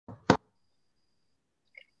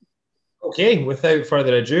Okay, without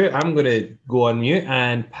further ado, I'm going to go on mute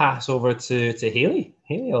and pass over to Haley.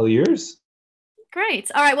 Haley, all yours. Great.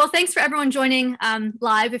 All right. Well, thanks for everyone joining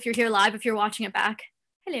live. If you're here live, if you're watching it back,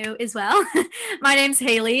 hello as well. My name's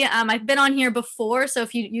Haley. I've been on here before, so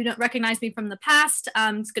if you don't recognize me from the past,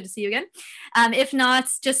 it's good to see you again. If not,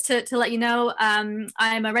 just to let you know, I'm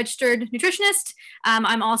a registered nutritionist.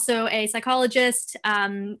 I'm also a psychologist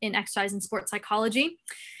in exercise and sports psychology.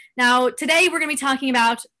 Now, today we're going to be talking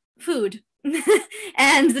about food,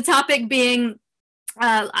 and the topic being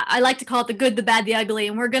I like to call it the good, the bad, the ugly,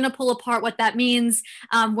 and we're going to pull apart what that means,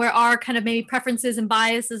 where our kind of maybe preferences and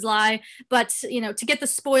biases lie. But to get the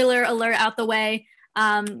spoiler alert out the way,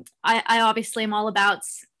 I obviously am all about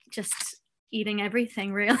just eating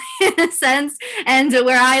everything, really, in a sense. And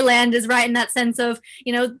where I land is right in that sense of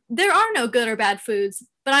there are no good or bad foods.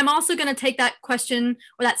 But I'm also going to take that question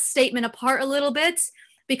or that statement apart a little bit,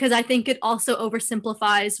 because I think it also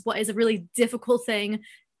oversimplifies what is a really difficult thing,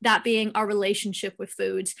 that being our relationship with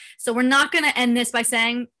food. So we're not going to end this by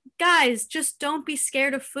saying, guys, just don't be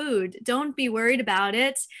scared of food. Don't be worried about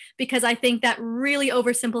it, because I think that really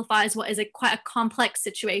oversimplifies what is quite a complex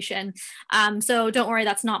situation. So don't worry,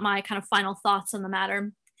 that's not my kind of final thoughts on the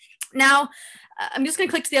matter. Now, I'm just going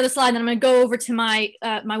to click to the other slide, and I'm going to go over to my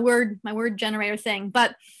word generator thing.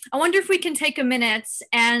 But I wonder if we can take a minute,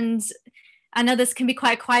 and I know this can be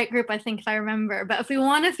quite a quiet group, I think, if I remember, but if we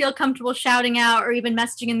want to feel comfortable shouting out or even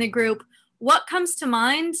messaging in the group, what comes to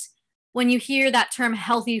mind when you hear that term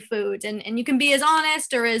healthy food? And you can be as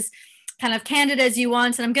honest or as kind of candid as you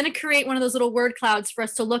want. And I'm going to create one of those little word clouds for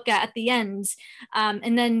us to look at the end,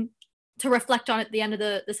 and then to reflect on at the end of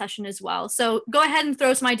the session as well. So go ahead and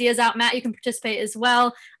throw some ideas out. Matt, you can participate as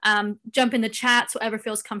well. Jump in the chat, so whatever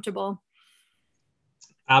feels comfortable.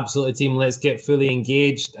 Absolutely, team. Let's get fully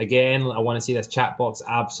engaged. Again, I want to see this chat box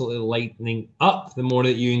absolutely lighting up. The more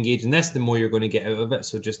that you engage in this, the more you're going to get out of it.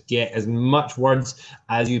 So just get as much words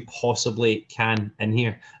as you possibly can in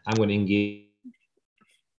here. I'm going to engage.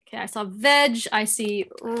 Okay, I saw veg. I see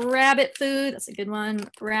rabbit food. That's a good one.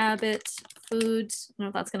 Rabbit food. I don't know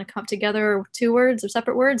if that's going to come together, two words or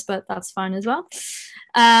separate words, but that's fine as well.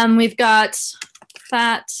 We've got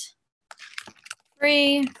fat-free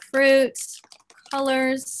fruits.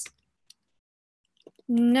 Colors,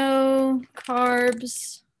 no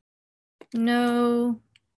carbs, no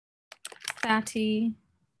fatty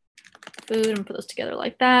food. I'm gonna put those together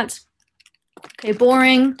like that. Okay,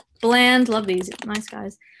 boring, bland, love these, nice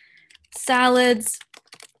guys. Salads,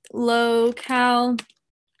 low cal,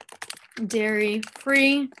 dairy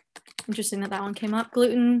free. Interesting that one came up.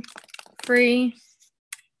 Gluten free.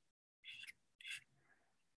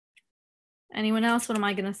 Anyone else? What am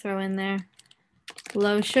I gonna throw in there?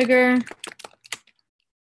 Low sugar.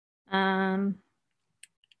 Anyone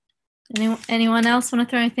else want to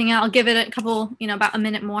throw anything out? I'll give it a couple, about a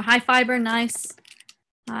minute more. High fiber, nice.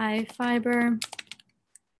 High fiber.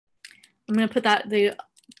 I'm going to put the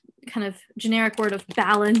kind of generic word of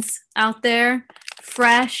balance out there.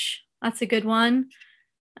 Fresh, that's a good one.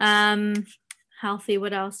 Healthy,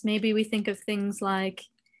 what else? Maybe we think of things like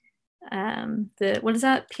what is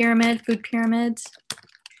that? Pyramid, food pyramid.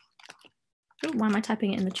 Ooh, why am I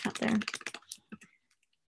typing it in the chat there?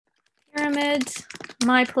 Pyramid,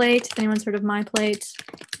 MyPlate, if anyone's heard of MyPlate,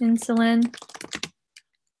 insulin.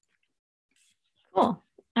 Cool.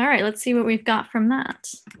 All right, let's see what we've got from that.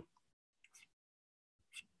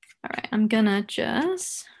 All right, I'm gonna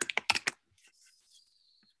just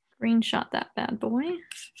screenshot that bad boy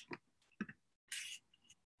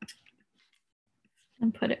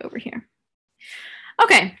and put it over here.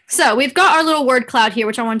 Okay, so we've got our little word cloud here,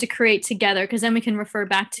 which I wanted to create together, because then we can refer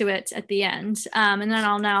back to it at the end. And then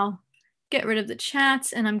I'll now get rid of the chat,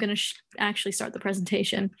 and I'm going to actually start the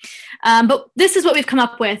presentation. But this is what we've come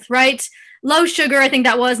up with, right? Low sugar, I think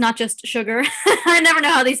that was not just sugar. I never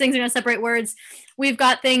know how these things are going to separate words. We've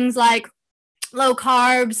got things like low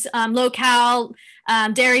carbs, low cal,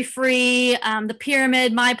 dairy-free, the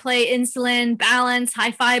pyramid, MyPlate, insulin, balance,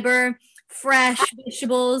 high fiber, fresh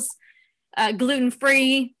vegetables,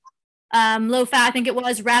 gluten-free, low fat, I think it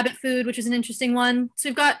was, rabbit food, which is an interesting one. So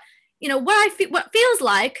we've got, what feels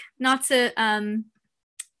like, not to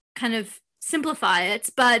kind of simplify it,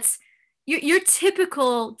 but your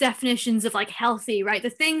typical definitions of like healthy, right? The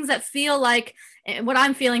things that feel like, what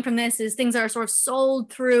I'm feeling from this is things that are sort of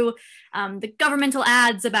sold through the governmental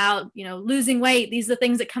ads about, losing weight. These are the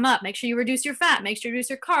things that come up. Make sure you reduce your fat, make sure you reduce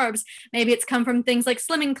your carbs. Maybe it's come from things like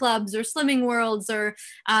slimming clubs or slimming worlds, or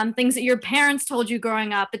things that your parents told you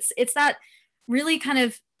growing up. It's that really kind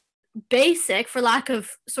of basic, for lack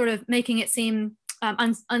of sort of making it seem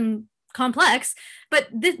complex, but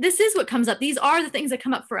this is what comes up. These are the things that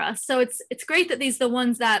come up for us. So it's great that these are the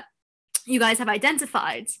ones that you guys have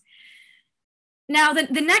identified. Now,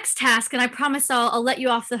 the next task, and I promise I'll let you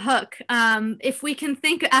off the hook if we can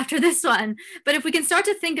think after this one, but if we can start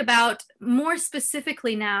to think about more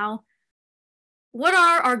specifically now, what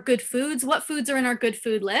are our good foods? What foods are in our good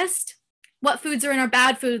food list? What foods are in our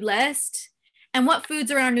bad food list? And what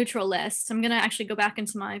foods are in our neutral list? I'm going to actually go back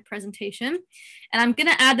into my presentation, and I'm going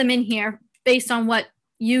to add them in here based on what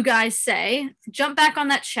you guys say. Jump back on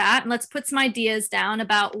that chat, and let's put some ideas down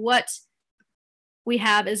about what we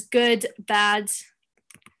have as good, bad,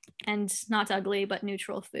 and not ugly, but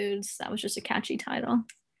neutral foods. That was just a catchy title.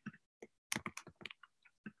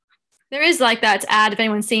 There is like that ad, if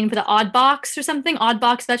anyone's seen, for the Odd Box or something, Odd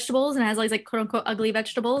Box vegetables, and it has like quote unquote ugly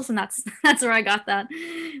vegetables, and that's where I got that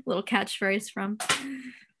little catchphrase from.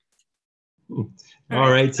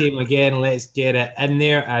 All right, team, again, let's get it in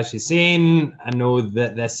there. As you're saying, I know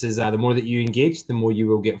that this is the more that you engage, the more you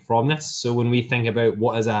will get from this. So when we think about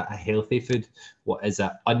what is a healthy food, what is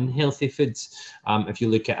an unhealthy food, if you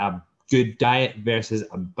look at a good diet versus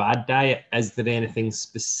a bad diet, is there anything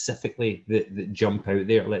specifically that jump out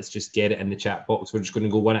there? Let's just get it in the chat box. We're just going to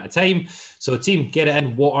go one at a time. So team, get it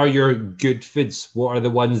in. What are your good foods? What are the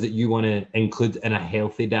ones that you want to include in a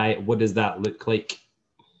healthy diet? What does that look like?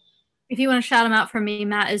 If you want to shout them out for me,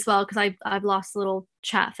 Matt, as well, because I've lost the little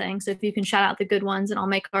chat thing. So if you can shout out the good ones, and I'll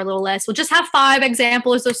make our little list. We'll just have 5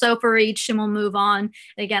 examples or so for each, and we'll move on.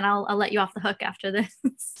 And again, I'll let you off the hook after this.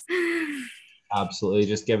 Absolutely.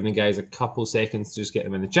 Just giving the guys a couple seconds to just get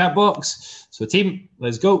them in the chat box. So team,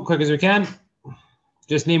 let's go quick as we can.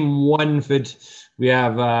 Just name one food. We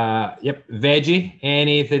have, veggie,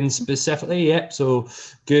 anything specifically. Yep. So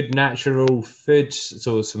good natural food.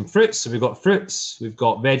 So some fruits. So we've got fruits. We've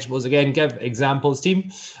got vegetables. Again, give examples,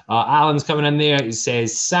 team. Alan's coming in there. He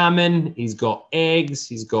says salmon. He's got eggs.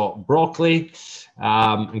 He's got broccoli.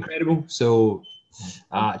 Incredible. So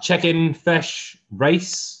chicken, fish,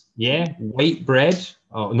 rice. Yeah. White bread.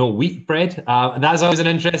 Oh, no, wheat bread. That's always an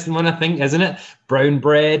interesting one, I think, isn't it? Brown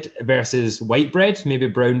bread versus white bread. Maybe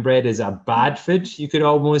brown bread is a bad food, you could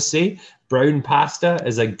almost say. Brown pasta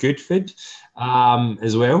is a good food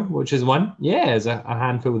as well, which is one. Yeah, there's a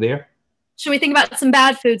handful there. Should we think about some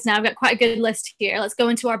bad foods now? I've got quite a good list here. Let's go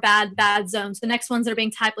into our bad zones. The next ones that are being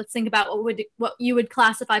typed, let's think about what you would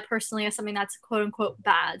classify personally as something that's quote unquote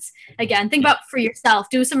bads. Again, think about for yourself.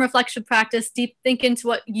 Do some reflection practice. Think into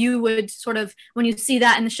what you would sort of, when you see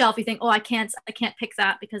that in the shelf, you think, oh, I can't pick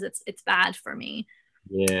that because it's bad for me.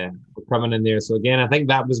 Yeah, we're coming in there. So again, I think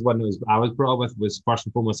that was one that I was brought up with, was first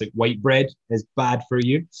and foremost like white bread is bad for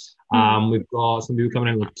you. We've got some people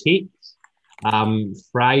coming in with cake.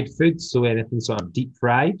 Fried foods, so anything sort of deep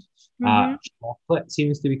fried. Chocolate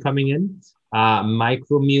seems to be coming in.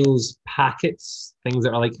 Micro meals packets, things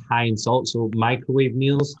that are like high in salt, so microwave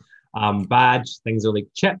meals. Bad things are like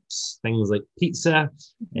chips, things like pizza,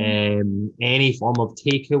 any form of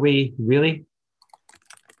takeaway, really.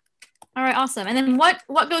 All right, awesome. And then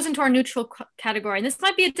what goes into our neutral category? And this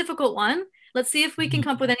might be a difficult one. Let's see if we can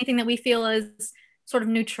come up with anything that we feel is sort of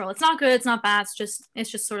neutral. It's not good, it's not bad,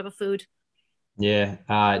 it's just sort of a food. Yeah,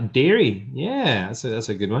 dairy. Yeah, that's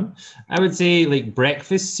a good one. I would say like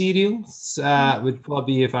breakfast cereals would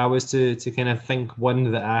probably be, if I was to kind of think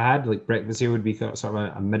one that I had, like breakfast cereal would be sort of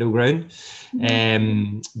a middle ground.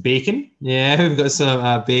 Bacon. Yeah, we've got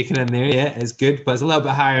some bacon in there. Yeah, it's good, but it's a little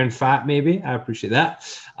bit higher in fat maybe. I appreciate that.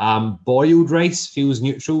 Boiled rice feels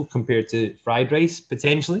neutral compared to fried rice,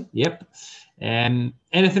 potentially. Yep.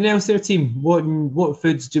 Anything else there, team? What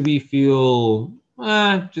foods do we feel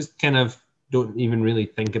just kind of don't even really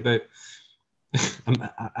think about?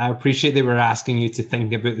 I appreciate they were asking you to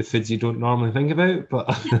think about the foods you don't normally think about, but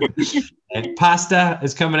pasta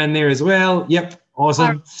is coming in there as well. Yep,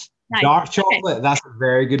 awesome. Nice. Dark chocolate, okay. That's a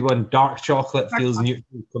very good one. Dark chocolate feels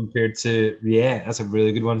neutral compared to, yeah, that's a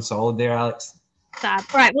really good one. Solid there, Alex. Sad.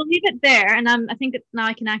 All right, we'll leave it there, and I think that now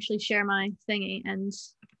I can actually share my thingy and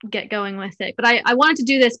get going with it. But I wanted to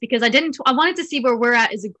do this because I wanted to see where we're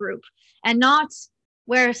at as a group and not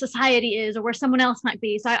where society is or where someone else might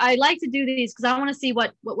be. So I like to do these because I want to see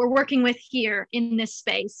what we're working with here in this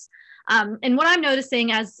space. And what I'm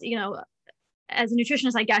noticing as a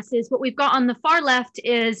nutritionist, I guess, is what we've got on the far left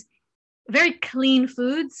is very clean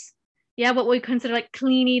foods. Yeah, what we consider like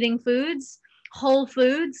clean eating foods, whole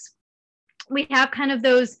foods. We have kind of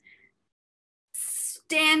those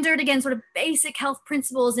standard, again, sort of basic health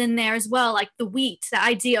principles in there as well, like the wheat, the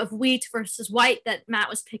idea of wheat versus white that Matt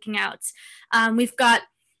was picking out. We've got,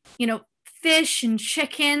 fish and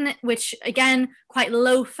chicken, which again, quite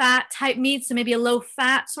low fat type meat. So maybe a low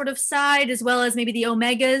fat sort of side, as well as maybe the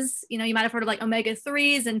omegas. You know, you might have heard of like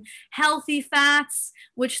omega-3s and healthy fats,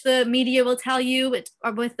 which the media will tell you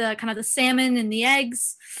are with the kind of the salmon and the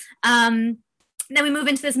eggs. Then we move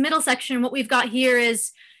into this middle section. What we've got here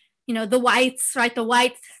is, you know, the whites, right? The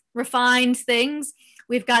white refined things.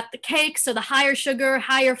 We've got the cakes, so the higher sugar,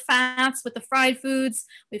 higher fats with the fried foods.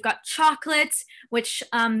 We've got chocolate, which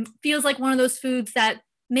feels like one of those foods that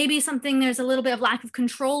maybe something there's a little bit of lack of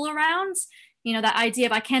control around. You know, that idea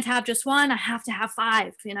of I can't have just one, I have to have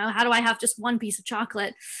five. You know, how do I have just one piece of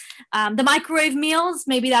chocolate? The microwave meals,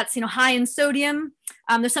 maybe that's, you know, high in sodium.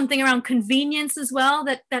 There's something around convenience as well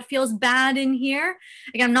that feels bad in here.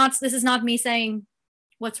 Again, this is not me saying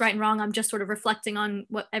what's right and wrong. I'm just sort of reflecting on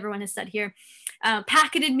what everyone has said here.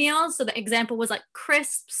 Packeted meals. So the example was like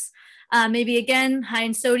crisps, maybe again, high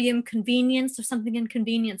in sodium, convenience, or something in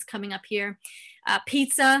convenience coming up here.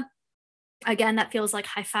 Pizza, again, that feels like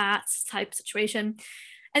high fats type situation.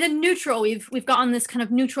 And then neutral, we've got on this kind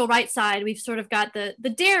of neutral right side, we've sort of got the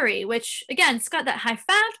dairy, which again, it's got that high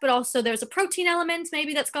fat, but also there's a protein element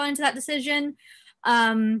maybe that's gone into that decision.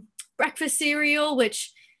 Breakfast cereal,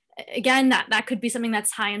 which again, that could be something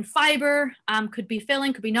that's high in fiber, could be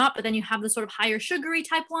filling, could be not, but then you have the sort of higher sugary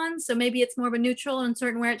type ones. So maybe it's more of a neutral and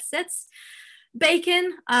certain where it sits.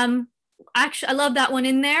 Bacon, actually, I love that one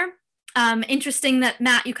in there. Interesting that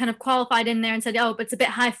Matt, you kind of qualified in there and said, oh, but it's a bit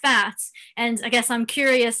high fat. And I guess I'm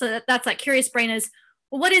curious, that's like curious brain is,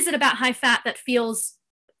 well, what is it about high fat that feels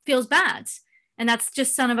bad? And that's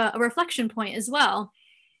just kind of a reflection point as well.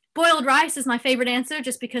 Boiled rice is my favorite answer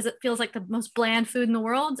just because it feels like the most bland food in the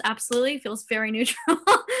world. Absolutely. Feels very neutral.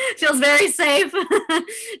 Feels very safe.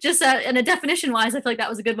 Just in a definition wise, I feel like that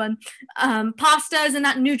was a good one. Pasta is in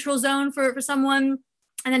that neutral zone for someone.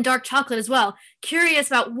 And then dark chocolate as well. Curious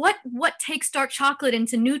about what takes dark chocolate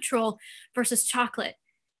into neutral versus chocolate.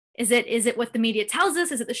 Is it what the media tells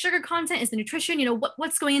us? Is it the sugar content? Is the nutrition? You know,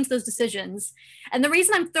 what's going into those decisions? And the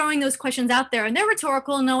reason I'm throwing those questions out there, and they're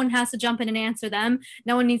rhetorical, no one has to jump in and answer them.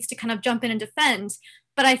 No one needs to kind of jump in and defend.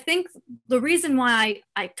 But I think the reason why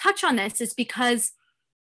I touch on this is because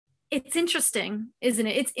it's interesting, isn't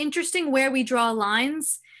it? It's interesting where we draw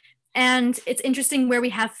lines. And it's interesting where we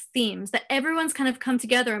have themes that everyone's kind of come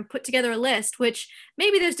together and put together a list, which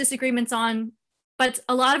maybe there's disagreements on, but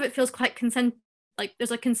a lot of it feels quite like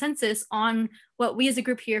there's a consensus on what we as a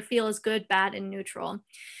group here feel is good, bad, and neutral.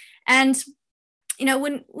 And, you know,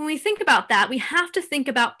 when we think about that, we have to think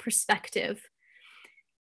about perspective.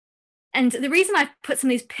 And the reason I've put some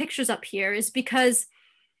of these pictures up here is because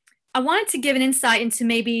I wanted to give an insight into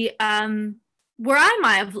maybe where I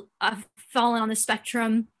might have fallen on the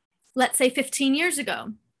spectrum, let's say 15 years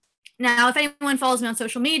ago. Now, if anyone follows me on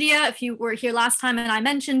social media, if you were here last time and I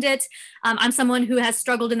mentioned it, I'm someone who has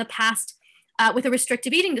struggled in the past with a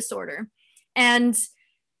restrictive eating disorder and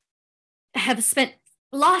have spent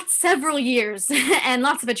several years and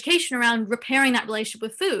lots of education around repairing that relationship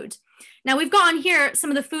with food. Now we've got on here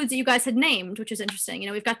some of the foods that you guys had named, which is interesting. You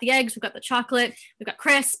know, we've got the eggs, we've got the chocolate, we've got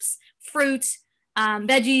crisps, fruit,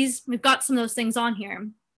 veggies. We've got some of those things on here.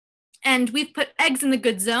 And we've put eggs in the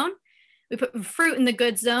good zone. We put fruit in the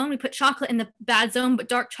good zone. We put chocolate in the bad zone, but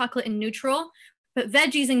dark chocolate in neutral. Put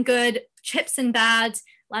veggies in good, chips in bad,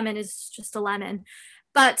 lemon is just a lemon.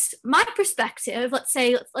 But my perspective,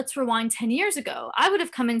 let's rewind 10 years ago. I would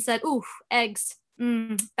have come and said, ooh, eggs,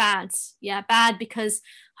 bad. Yeah, bad because,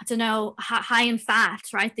 I don't know, high in fat,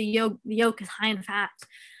 right? The yolk is high in fat.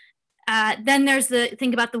 Then there's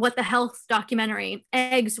think about the What the Health documentary.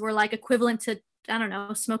 Eggs were like equivalent to, I don't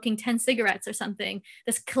know, smoking 10 cigarettes or something.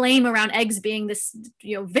 This claim around eggs being this,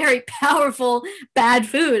 you know, very powerful bad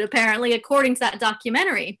food, apparently, according to that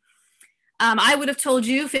documentary. I would have told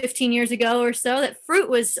you 15 years ago or so that fruit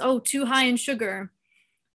was, too high in sugar,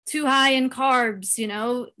 too high in carbs. You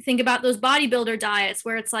know, think about those bodybuilder diets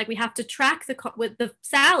where it's like we have to track with the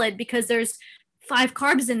salad because there's 5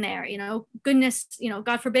 carbs in there. You know, goodness, you know,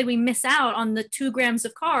 God forbid we miss out on the 2 grams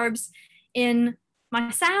of carbs in my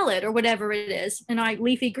salad or whatever it is, and my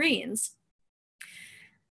leafy greens.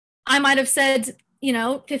 I might have said, you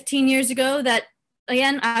know, 15 years ago that,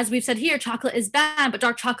 again, as we've said here, chocolate is bad, but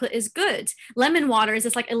dark chocolate is good. Lemon water is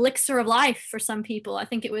this like elixir of life for some people. I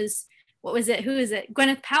think it was, who is it?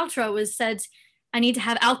 Gwyneth Paltrow said, I need to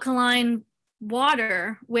have alkaline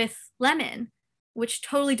water with lemon, which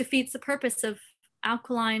totally defeats the purpose of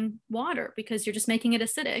alkaline water because you're just making it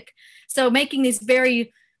acidic. So making these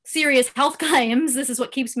very serious health claims, this is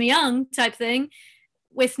what keeps me young type thing,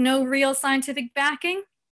 with no real scientific backing.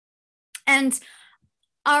 And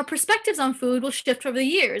our perspectives on food will shift over the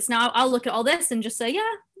years. Now I'll look at all this and just say,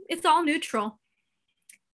 yeah, it's all neutral.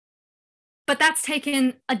 But that's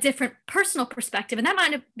taken a different personal perspective, and that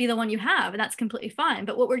might not be the one you have, and that's completely fine.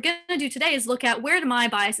 But what we're going to do today is look at, where do my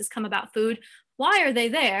biases come about food? Why are they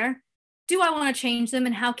there? Do I want to change them,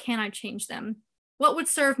 and how can I change them? What would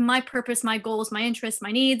serve my purpose, my goals, my interests,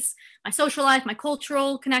 my needs, my social life, my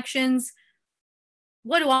cultural connections?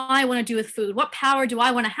 What do I want to do with food? What power do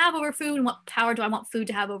I want to have over food, and what power do I want food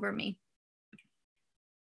to have over me?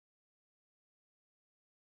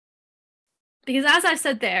 Because as I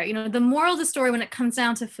said there, the moral of the story when it comes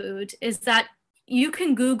down to food is that you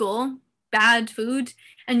can Google bad food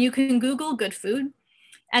and you can Google good food.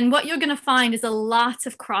 And what you're going to find is a lot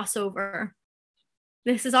of crossover.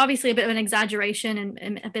 This is obviously a bit of an exaggeration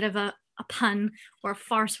and a bit of a pun or a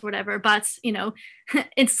farce or whatever, but in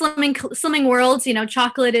slimming worlds,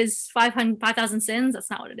 chocolate is 5,000 sins.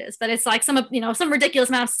 That's not what it is, but it's like some ridiculous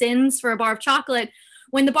amount of sins for a bar of chocolate,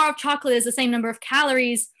 when the bar of chocolate is the same number of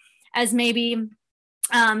calories as maybe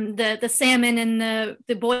the salmon and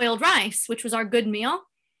the boiled rice, which was our good meal.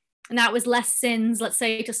 And that was less sins, let's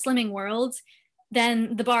say, to slimming world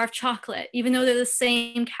than the bar of chocolate, even though they're the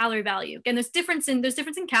same calorie value. Again, there's difference in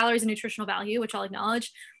calories and nutritional value, which I'll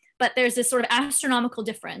acknowledge, but there's this sort of astronomical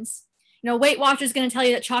difference. Weight Watchers is going to tell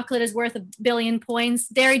you that chocolate is worth 1 billion points.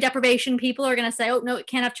 Dairy deprivation people are going to say, oh, no, it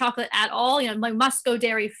can't have chocolate at all. We must go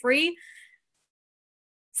dairy free.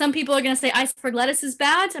 Some people are going to say iceberg lettuce is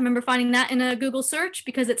bad. I remember finding that in a Google search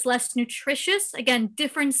because it's less nutritious. Again,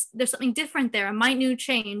 there's something different there, a minute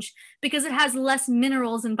change, because it has less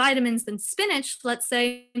minerals and vitamins than spinach, let's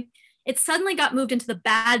say. It suddenly got moved into the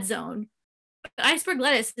bad zone. But iceberg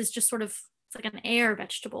lettuce is just it's like an air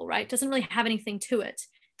vegetable, right? It doesn't really have anything to it.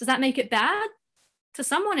 Does that make it bad? To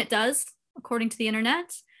someone it does, according to the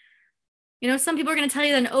internet. Some people are going to tell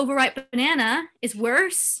you that an overripe banana is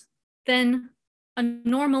worse than a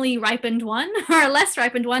normally ripened one or a less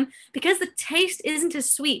ripened one because the taste isn't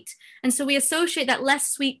as sweet. And so we associate that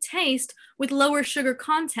less sweet taste with lower sugar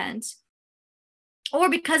content. Or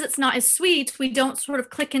because it's not as sweet, we don't sort of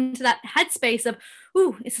click into that headspace of,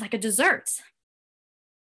 ooh, it's like a dessert.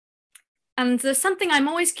 And there's something I'm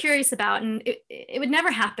always curious about, and it would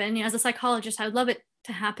never happen. As a psychologist, I would love it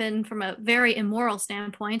to happen from a very immoral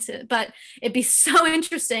standpoint, but it'd be so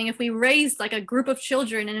interesting if we raised like a group of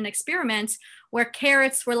children in an experiment where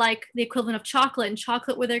carrots were like the equivalent of chocolate and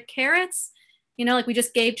chocolate were their carrots. Like we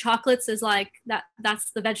just gave chocolates as like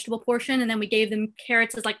that's the vegetable portion, and then we gave them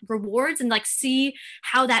carrots as like rewards, and like see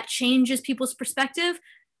how that changes people's perspective.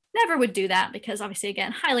 Never would do that because obviously,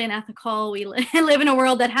 again, highly unethical. We live in a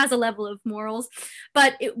world that has a level of morals,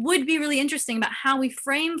 but it would be really interesting about how we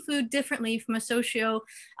frame food differently from a social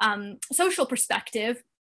perspective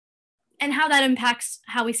and how that impacts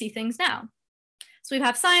how we see things now. So we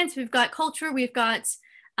have science, we've got culture, we've got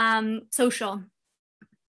social.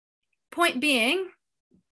 Point being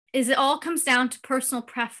is it all comes down to personal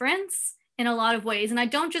preference in a lot of ways. And I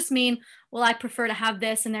don't just mean, well, I prefer to have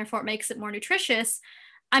this and therefore it makes it more nutritious.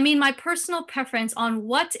 I mean, my personal preference on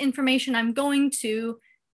what information I'm going to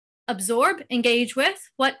absorb, engage with,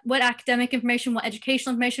 what academic information, what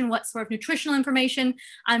educational information, what sort of nutritional information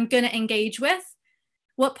I'm going to engage with,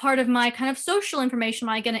 what part of my kind of social information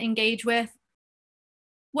am I going to engage with,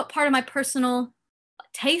 what part of my personal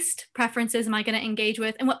taste preferences am I going to engage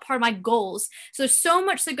with, and what part of my goals. So there's so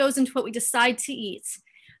much that goes into what we decide to eat,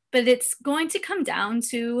 but it's going to come down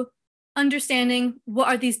to understanding what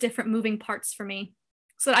are these different moving parts for me,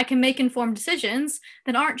 so that I can make informed decisions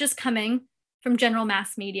that aren't just coming from general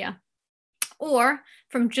mass media or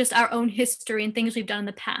from just our own history and things we've done in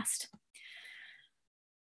the past.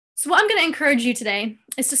 So what I'm going to encourage you today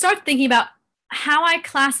is to start thinking about how I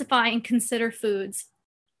classify and consider foods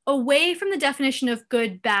away from the definition of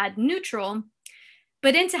good, bad, neutral,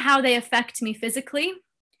 but into how they affect me physically,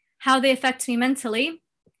 how they affect me mentally,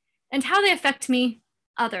 and how they affect me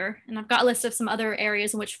other. And I've got a list of some other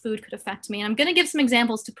areas in which food could affect me. And I'm going to give some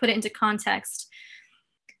examples to put it into context.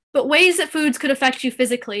 But ways that foods could affect you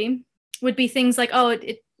physically would be things like, oh,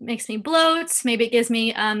 it makes me bloat. Maybe it gives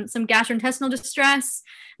me some gastrointestinal distress.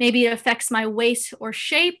 Maybe it affects my weight or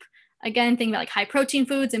shape. Again, thinking about like high protein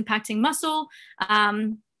foods impacting muscle.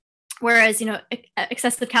 Whereas,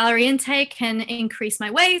 excessive calorie intake can increase my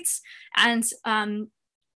weight, and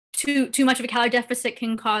too much of a calorie deficit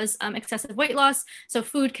can cause excessive weight loss. So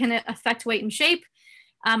food can affect weight and shape.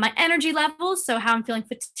 My energy levels, so how I'm feeling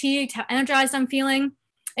fatigued, how energized I'm feeling.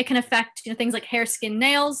 It can affect things like hair, skin,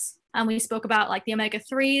 nails. We spoke about like the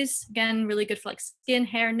omega-3s, again, really good for like skin,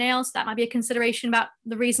 hair, nails. That might be a consideration about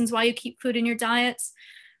the reasons why you keep food in your diets.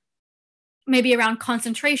 maybe around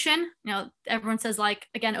concentration. Everyone says, like,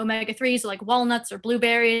 again, omega-3s, like walnuts or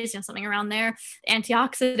blueberries, something around there.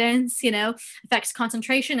 Antioxidants, affects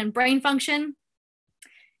concentration and brain function.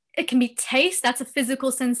 It can be taste. That's a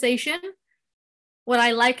physical sensation. What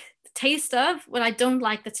I like the taste of, what I don't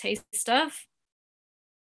like the taste of.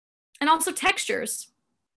 And also textures.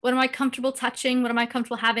 What am I comfortable touching? What am I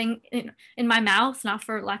comfortable having in my mouth? Not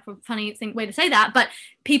for lack of a funny way to say that, but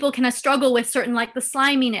people can struggle with certain, like the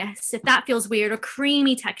sliminess, if that feels weird, or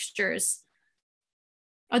creamy textures.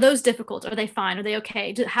 Are those difficult? Are they fine? Are they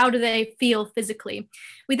okay? How do they feel physically?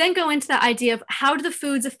 We then go into that idea of, how do the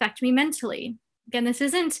foods affect me mentally? Again, this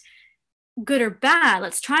isn't good or bad.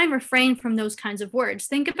 Let's try and refrain from those kinds of words.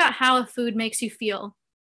 Think about how a food makes you feel.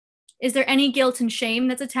 Is there any guilt and shame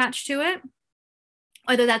that's attached to it?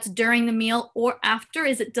 Whether that's during the meal or after,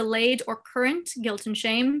 is it delayed or current guilt and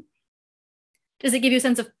shame? Does it give you a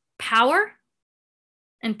sense of power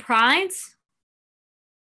and pride?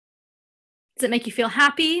 Does it make you feel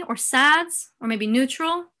happy or sad or maybe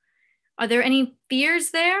neutral? Are there any fears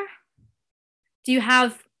there?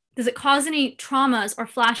 Does it cause any traumas or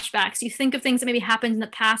flashbacks? You think of things that maybe happened in the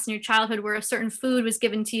past in your childhood where a certain food was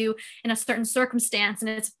given to you in a certain circumstance and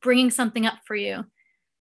it's bringing something up for you.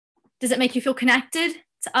 Does it make you feel connected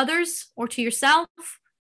to others or to yourself?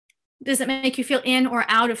 Does it make you feel in or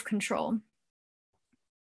out of control?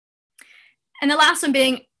 And the last one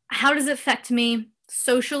being, how does it affect me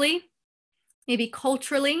socially, maybe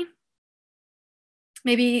culturally,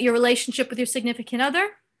 maybe your relationship with your significant other,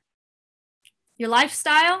 your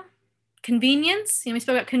lifestyle, convenience. We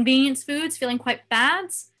spoke about convenience foods feeling quite bad.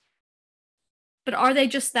 But are they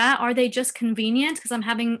just that? Are they just convenient because I'm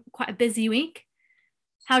having quite a busy week?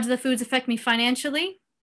 How do the foods affect me financially?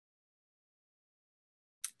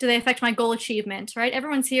 Do they affect my goal achievement, right?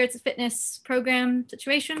 Everyone's here. It's a fitness program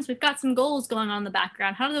situations. We've got some goals going on in the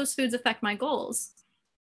background. How do those foods affect my goals?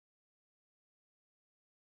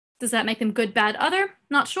 Does that make them good, bad, other?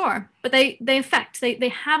 Not sure, but they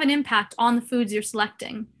have an impact on the foods you're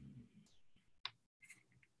selecting.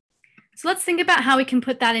 So let's think about how we can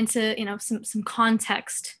put that into, some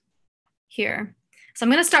context here. So I'm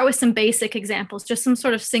going to start with some basic examples, just some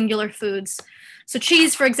sort of singular foods. So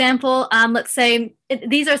cheese, for example, let's say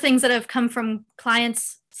these are things that have come from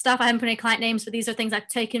clients' stuff. I haven't put any client names, but these are things I've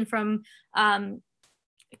taken from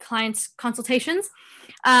clients' consultations.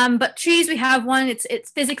 But cheese, we have one.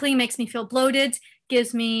 It's physically makes me feel bloated,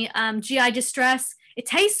 gives me GI distress. It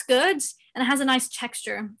tastes good and it has a nice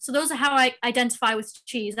texture. So those are how I identify with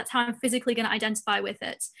cheese. That's how I'm physically going to identify with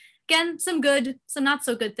it. Again, some good, some not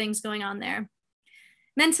so good things going on there.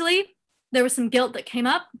 Mentally, there was some guilt that came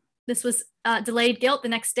up. This was delayed guilt the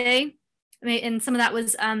next day. And some of that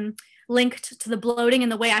was linked to the bloating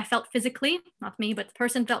and the way I felt physically, not me, but the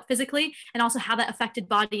person felt physically, and also how that affected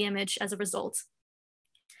body image as a result.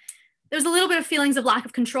 There's a little bit of feelings of lack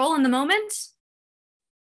of control in the moment,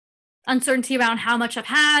 uncertainty around how much I've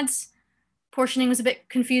had. Portioning was a bit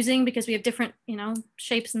confusing because we have different,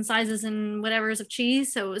 shapes and sizes and whatever's of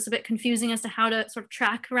cheese. So it was a bit confusing as to how to sort of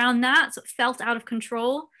track around that. So it felt out of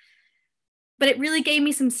control, but it really gave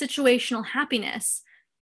me some situational happiness.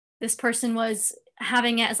 This person was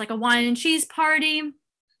having it as like a wine and cheese party.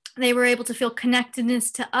 They were able to feel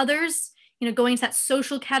connectedness to others, going to that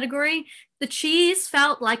social category. The cheese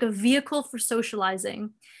felt like a vehicle for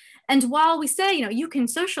socializing. And while we say, you can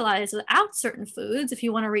socialize without certain foods if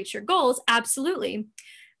you want to reach your goals, absolutely.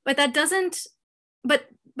 But that doesn't, but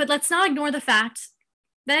let's not ignore the fact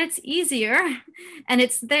that it's easier and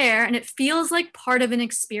it's there and it feels like part of an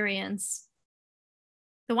experience.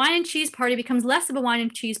 The wine and cheese party becomes less of a wine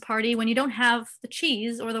and cheese party when you don't have the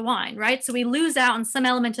cheese or the wine, right? So we lose out on some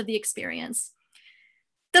element of the experience.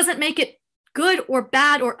 Doesn't make it good or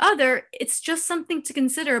bad or other. It's just something to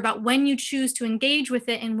consider about when you choose to engage with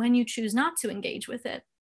it and when you choose not to engage with it.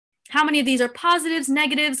 How many of these are positives,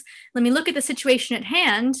 negatives? Let me look at the situation at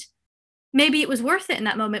hand. Maybe it was worth it in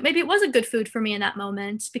that moment. Maybe it was a good food for me in that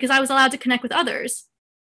moment because I was allowed to connect with others.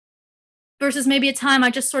 Versus maybe a time I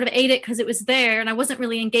just sort of ate it because it was there and I wasn't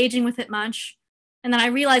really engaging with it much. And then I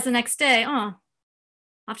realized the next day,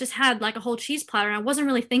 I've just had like a whole cheese platter and I wasn't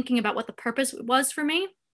really thinking about what the purpose was for me.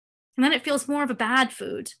 And then it feels more of a bad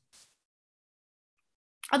food.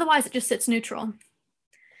 Otherwise, it just sits neutral.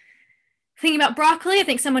 Thinking about broccoli, I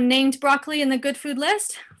think someone named broccoli in the good food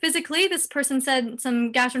list. Physically, this person said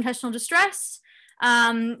some gastrointestinal distress.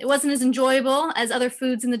 It wasn't as enjoyable as other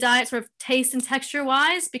foods in the diet, sort of taste and texture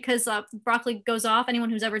wise, because broccoli goes off. Anyone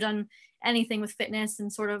who's ever done anything with fitness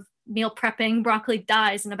and sort of meal prepping, broccoli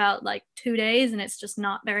dies in about like 2 days and it's just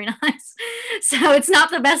not very nice. So it's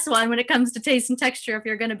not the best one when it comes to taste and texture if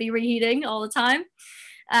you're going to be reheating all the time.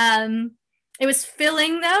 It was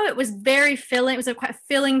filling though. It was very filling. It was a quite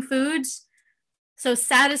filling food. So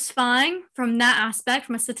satisfying from that aspect,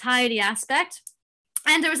 from a satiety aspect.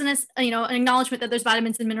 And there was an acknowledgement that there's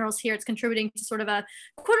vitamins and minerals here. It's contributing to sort of a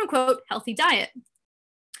quote unquote healthy diet.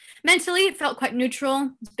 Mentally, it felt quite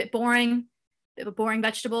neutral. It's a bit boring, a bit of a boring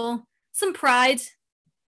vegetable. Some pride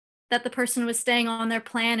that the person was staying on their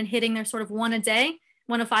plan and hitting their sort of 1 of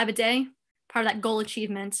 5 a day, part of that goal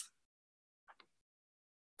achievement.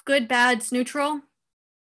 Good, bad, neutral,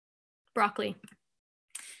 broccoli.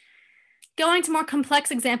 Going to more complex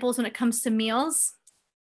examples when it comes to meals.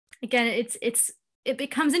 Again, it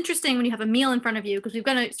becomes interesting when you have a meal in front of you, because we're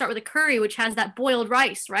going to start with a curry, which has that boiled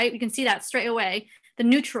rice, right? We can see that straight away, the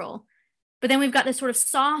neutral. But then we've got this sort of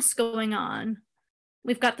sauce going on.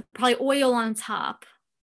 We've got probably oil on top.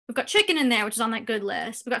 We've got chicken in there, which is on that good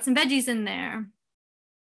list. We've got some veggies in there.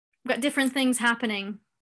 We've got different things happening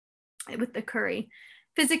with the curry.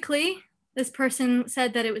 Physically, this person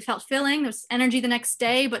said that it felt filling. There was energy the next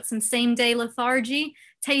day, but some same day lethargy,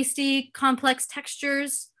 tasty, complex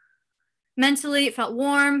textures. Mentally, it felt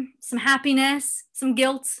warm, some happiness, some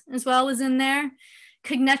guilt as well was in there.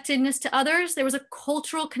 Connectedness to others. There was a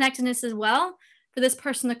cultural connectedness as well. For this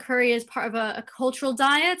person, the curry is part of a cultural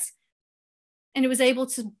diet. And it was able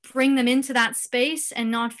to bring them into that space and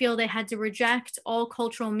not feel they had to reject all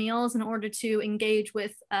cultural meals in order to engage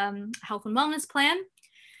with a health and wellness plan.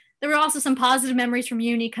 There were also some positive memories from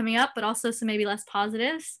uni coming up, but also some maybe less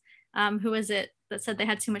positives. Who was it that said they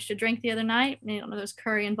had too much to drink the other night? I don't know if there was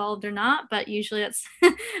curry involved or not, but usually that's,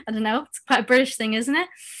 I don't know, it's quite a British thing, isn't it?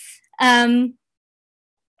 And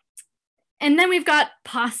then we've got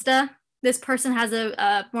pasta. This person has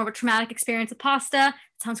a more of a traumatic experience with pasta.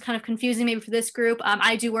 It sounds kind of confusing maybe for this group.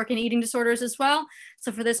 I do work in eating disorders as well.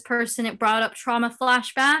 So for this person, it brought up trauma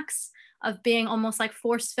flashbacks of being almost like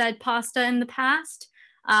force-fed pasta in the past.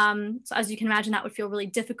 So as you can imagine, that would feel really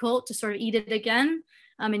difficult to sort of eat it again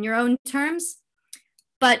in your own terms.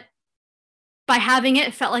 But by having it,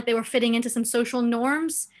 it felt like they were fitting into some social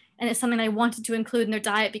norms, and it's something they wanted to include in their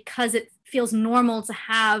diet because it feels normal to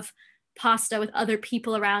have pasta with other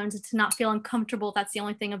people around, to not feel uncomfortable if that's the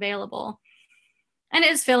only thing available. And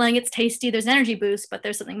it is filling, it's tasty, there's an energy boost, but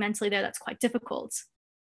there's something mentally there that's quite difficult.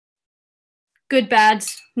 Good, bad,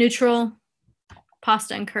 neutral,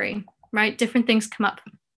 pasta and curry, right? Different things come up.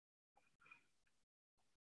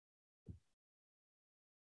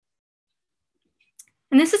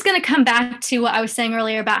 And this is going to come back to what I was saying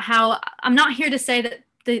earlier about how I'm not here to say that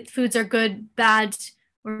the foods are good, bad,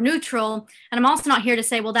 or neutral. And I'm also not here to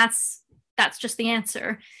say, well, that's just the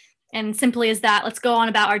answer. And simply as that, let's go on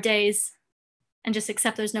about our days and just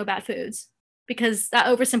accept there's no bad foods, because that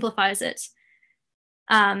oversimplifies it.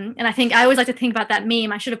 And I think I always like to think about that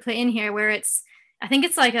meme I should have put in here, where I think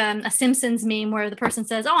it's like a Simpsons meme where the person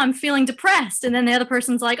says, oh, I'm feeling depressed. And then the other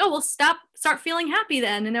person's like, oh, well, start feeling happy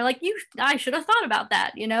then. And they're like, I should have thought about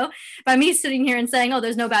that, by me sitting here and saying, oh,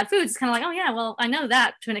 there's no bad foods. It's kind of like, oh yeah, well, I know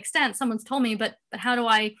that to an extent, someone's told me, but how do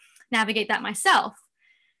I navigate that myself?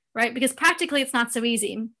 Right? Because practically it's not so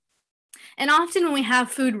easy. And often when we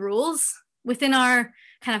have food rules within our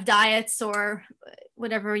kind of diets or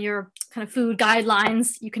whatever your kind of food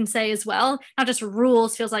guidelines, you can say as well, not just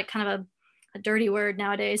rules, feels like kind of a dirty word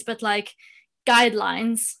nowadays, but like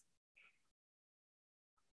guidelines.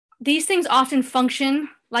 These things often function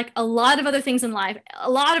like a lot of other things in life.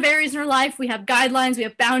 A lot of areas in our life, we have guidelines, we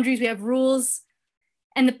have boundaries, we have rules.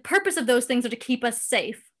 And the purpose of those things are to keep us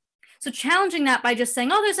safe. So challenging that by just saying,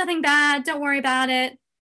 oh, there's nothing bad, don't worry about it.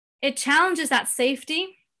 It challenges that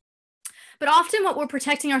safety. But often what we're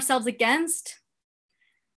protecting ourselves against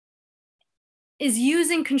is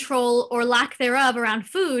using control or lack thereof around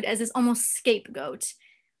food as this almost scapegoat.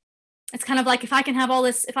 It's kind of like, if I can have all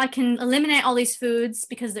this, if I can eliminate all these foods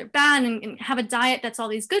because they're bad and have a diet that's all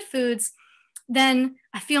these good foods, then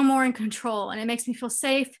I feel more in control and it makes me feel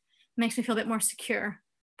safe, it makes me feel a bit more secure.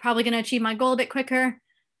 Probably going to achieve my goal a bit quicker.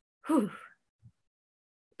 Whew.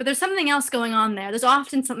 But there's something else going on there. There's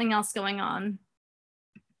often something else going on.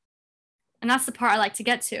 And that's the part I like to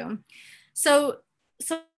get to. So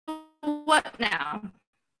what now,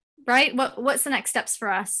 right? What's the next steps for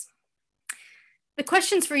us? The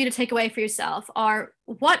questions for you to take away for yourself are,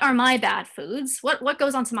 what are my bad foods? What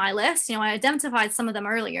goes onto my list? I identified some of them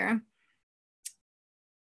earlier.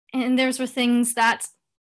 And those were things that,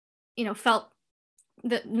 felt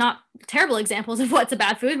that not terrible examples of what's a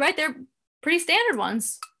bad food, right? They're pretty standard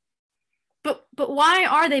ones. But why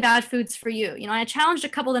are they bad foods for you? I challenged a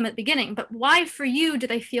couple of them at the beginning, but why for you do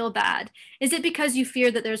they feel bad? Is it because you fear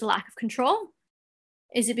that there's a lack of control?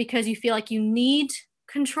 Is it because you feel like you need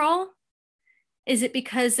control? Is it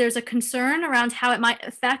because there's a concern around how it might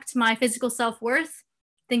affect my physical self-worth?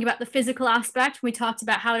 Think about the physical aspect. We talked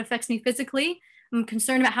about how it affects me physically. I'm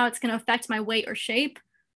concerned about how it's going to affect my weight or shape.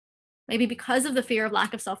 Maybe because of the fear of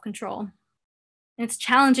lack of self-control. And it's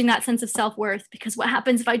challenging that sense of self-worth, because what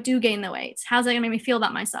happens if I do gain the weight? How's that going to make me feel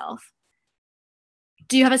about myself?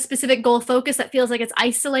 Do you have a specific goal focus that feels like it's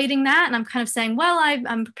isolating that? And I'm kind of saying, well,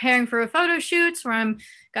 I'm preparing for a photo shoot, or I'm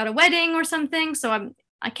got a wedding or something, so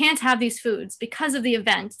I can't have these foods because of the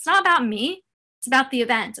event. It's not about me. It's about the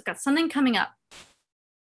event. I've got something coming up.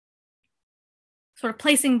 Sort of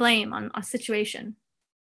placing blame on a situation.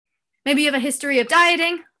 Maybe you have a history of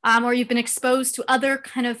dieting, or you've been exposed to other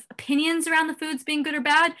kind of opinions around the foods being good or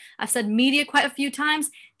bad. I've said media quite a few times.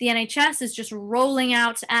 The NHS is just rolling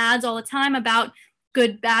out ads all the time about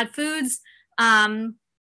good, bad foods.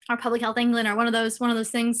 Or Public Health England, or one of those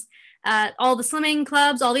things. All the slimming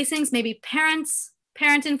clubs, all these things. Maybe parent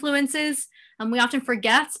influences. We often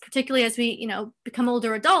forget, particularly as we become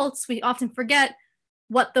older adults, we often forget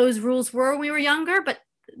what those rules were when we were younger, but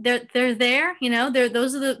they're there,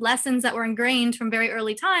 those are the lessons that were ingrained from very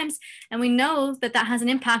early times. And we know that has an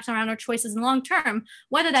impact around our choices in long term,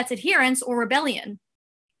 whether that's adherence or rebellion.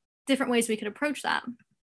 Different ways we could approach that.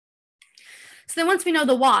 So then once we know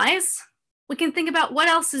the whys, we can think about what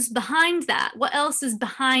else is behind that. What else is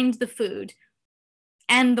behind the food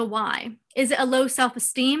and the why? Is it a low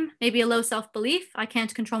self-esteem? Maybe a low self-belief. I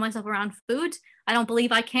can't control myself around food. I don't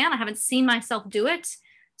believe I can. I haven't seen myself do it.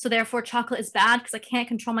 So therefore, chocolate is bad because I can't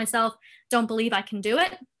control myself. Don't believe I can do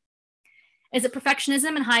it. Is it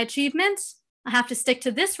perfectionism and high achievement? I have to stick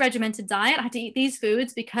to this regimented diet. I have to eat these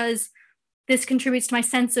foods because this contributes to my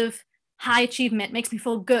sense of high achievement, makes me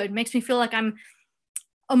feel good, makes me feel like I'm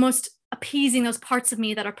almost appeasing those parts of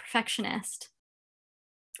me that are perfectionist.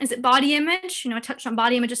 Is it body image? I touched on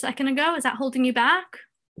body image a second ago. Is that holding you back?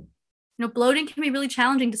 Bloating can be really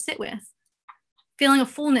challenging to sit with. Feeling of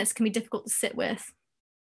fullness can be difficult to sit with.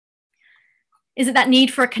 Is it that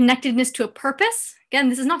need for a connectedness to a purpose? Again,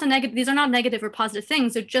 these are not negative or positive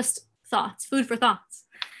things. They're just thoughts, food for thoughts,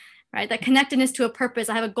 right? That connectedness to a purpose.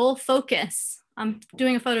 I have a goal focus. I'm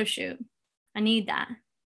doing a photo shoot. I need that.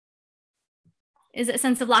 Is it a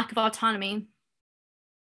sense of lack of autonomy?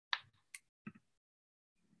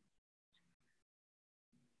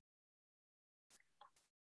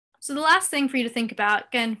 So the last thing for you to think about,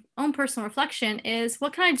 again, own personal reflection, is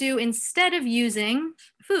what can I do instead of using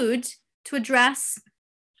food to address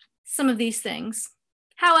some of these things?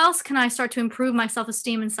 How else can I start to improve my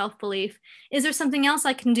self-esteem and self-belief? Is there something else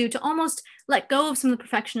I can do to almost let go of some of the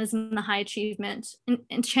perfectionism and the high achievement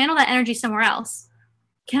and channel that energy somewhere else?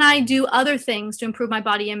 Can I do other things to improve my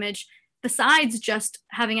body image besides just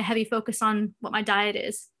having a heavy focus on what my diet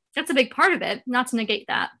is? That's a big part of it, not to negate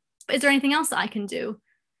that. But is there anything else that I can do?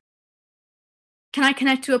 Can I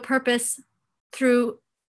connect to a purpose through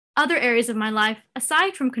other areas of my life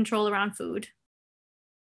aside from control around food?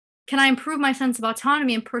 Can I improve my sense of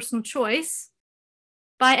autonomy and personal choice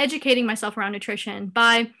by educating myself around nutrition,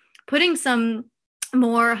 by putting some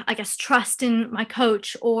more, trust in my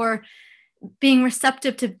coach, or being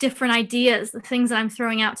receptive to different ideas, the things that I'm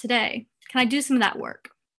throwing out today? Can I do some of that work?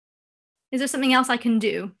 Is there something else I can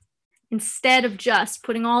do instead of just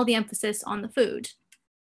putting all the emphasis on the food?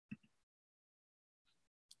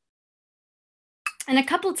 And a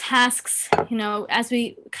couple tasks, as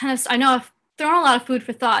we I know I've thrown a lot of food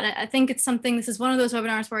for thought. I think it's something, this is one of those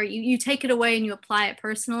webinars where you take it away and you apply it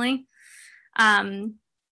personally.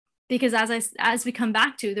 Because as we come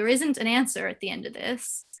back to, there isn't an answer at the end of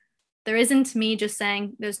this. There isn't me just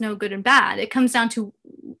saying there's no good and bad. It comes down to,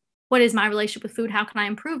 what is my relationship with food? How can I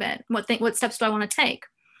improve it? What steps do I want to take?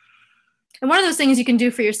 And one of those things you can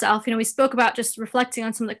do for yourself, we spoke about just reflecting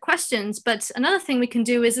on some of the questions, but another thing we can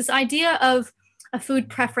do is this idea of a food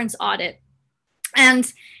preference audit.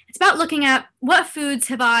 And it's about looking at what foods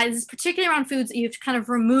this is particularly around foods that you've kind of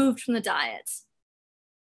removed from the diet.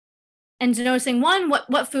 And noticing, one,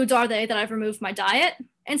 what foods are they that I've removed from my diet?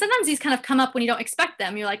 And sometimes these kind of come up when you don't expect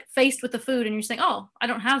them. You're faced with the food and you're saying, oh, I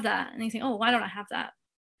don't have that. And you think, oh, why don't I have that?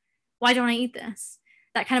 Why don't I eat this?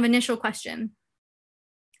 That kind of initial question.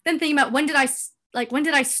 Then thinking about, when did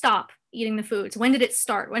I stop eating the foods? When did it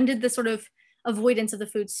start? When did the sort of avoidance of the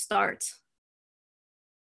food start?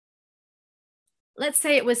 Let's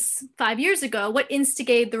say it was 5 years ago. What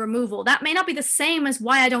instigated the removal? That may not be the same as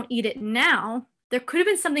why I don't eat it now. There could have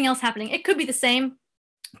been something else happening. It could be the same.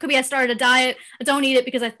 It could be I started a diet. I don't eat it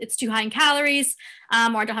because it's too high in calories,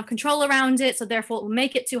 or I don't have control around it. So therefore it will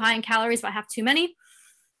make it too high in calories if I have too many.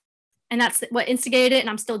 And that's what instigated it, and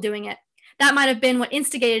I'm still doing it. That might have been what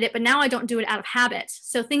instigated it, but now I don't do it out of habit.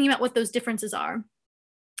 So thinking about what those differences are.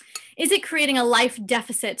 Is it creating a life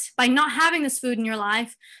deficit? By not having this food in your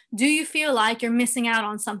life, do you feel like you're missing out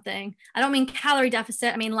on something? I don't mean calorie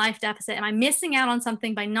deficit, I mean life deficit. Am I missing out on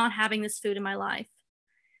something by not having this food in my life?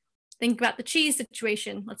 Think about the cheese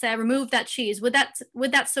situation. Let's say I removed that cheese. Would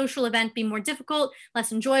that social event be more difficult,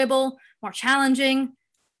 less enjoyable, more challenging?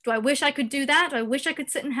 Do I wish I could do that? Do I wish I could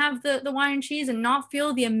sit and have the wine and cheese and not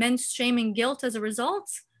feel the immense shame and guilt as a result?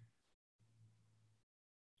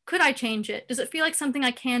 Could I change it? Does it feel like something I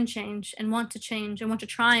can change and want to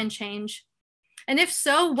try and change? And if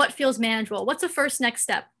so, what feels manageable? What's the first next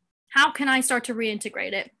step? How can I start to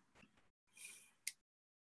reintegrate it?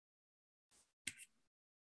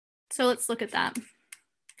 So let's look at that.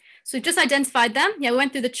 So we've just identified them. Yeah, we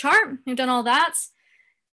went through the chart. We've done all that.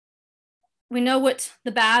 We know what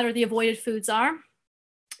the bad or the avoided foods are.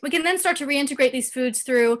 We can then start to reintegrate these foods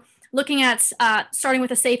through looking at starting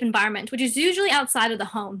with a safe environment, which is usually outside of the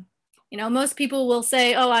home. You know, most people will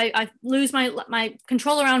say, oh, I lose my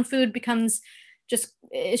control around food becomes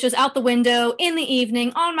it's just out the window in the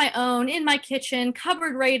evening, on my own, in my kitchen,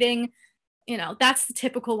 cupboard raiding. You know, that's the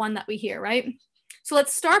typical one that we hear, right? So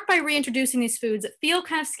let's start by reintroducing these foods that feel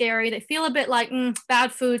kind of scary. They feel a bit like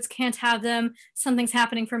bad foods, can't have them. Something's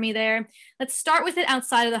happening for me there. Let's start with it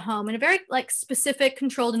outside of the home in a very like specific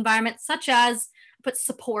controlled environment, such as but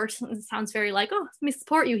support. It sounds very like, oh, let me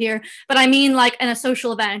support you here. But I mean like in a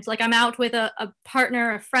social event, like I'm out with a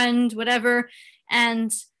partner, a friend, whatever,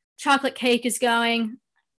 and chocolate cake is going,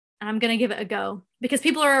 and I'm going to give it a go because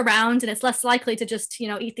people are around and it's less likely to just, you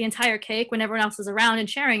know, eat the entire cake when everyone else is around and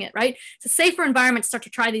sharing it, right? It's a safer environment to start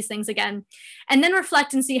to try these things again. And then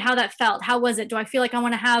reflect and see how that felt. How was it? Do I feel like I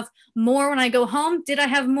want to have more when I go home? Did I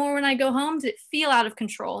have more when I go home? Did it feel out of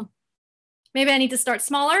control? Maybe I need to start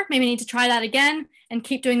smaller. Maybe I need to try that again and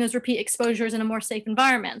keep doing those repeat exposures in a more safe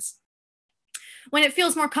environment. When it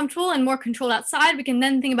feels more comfortable and more controlled outside, we can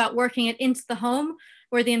then think about working it into the home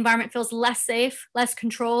where the environment feels less safe, less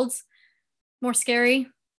controlled, more scary.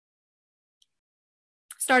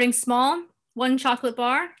 Starting small, 1 chocolate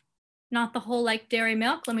bar, not the whole like dairy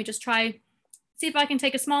milk. Let me just see if I can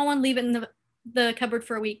take a small one, leave it in the cupboard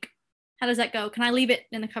for a week. How does that go? Can I leave it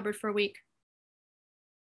in the cupboard for a week?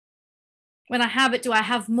 When I have it, do I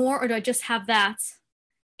have more or do I just have that?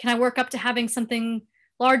 Can I work up to having something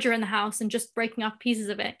larger in the house and just breaking off pieces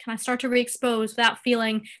of it? Can I start to re-expose without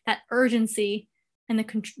feeling that urgency and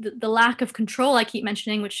the lack of control I keep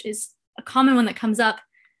mentioning, which is a common one that comes up,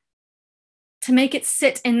 to make it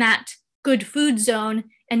sit in that good food zone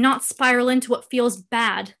and not spiral into what feels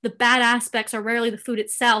bad. The bad aspects are rarely the food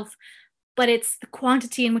itself, but it's the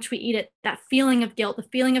quantity in which we eat it, that feeling of guilt, the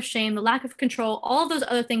feeling of shame, the lack of control, all those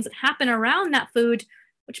other things that happen around that food,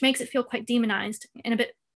 which makes it feel quite demonized and a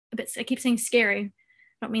bit, I keep saying scary.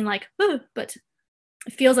 I don't mean like, but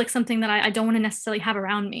it feels like something that I don't want to necessarily have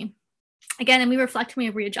around me. Again, and we reflect and we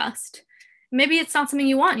readjust. Maybe it's not something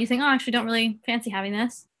you want. You think, oh, I actually don't really fancy having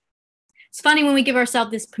this. It's funny when we give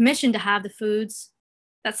ourselves this permission to have the foods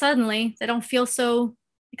that suddenly they don't feel so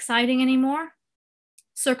exciting anymore.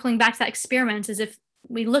 Circling back to that experiment, as if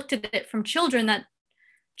we looked at it from children, that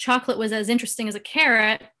chocolate was as interesting as a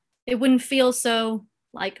carrot, it wouldn't feel so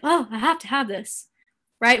like, oh, I have to have this,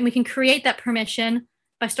 right? And we can create that permission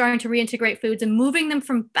by starting to reintegrate foods and moving them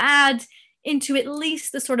from bad into at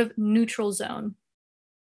least the sort of neutral zone.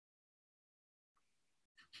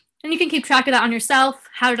 And you can keep track of that on yourself.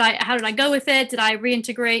 How did I go with it? Did I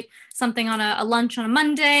reintegrate something on a lunch on a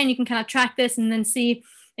Monday? And you can kind of track this and then see,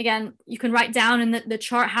 again, you can write down in the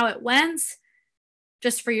chart how it went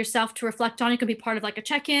just for yourself to reflect on. It could be part of like a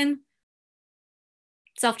check-in,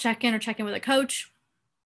 self-check-in or check-in with a coach.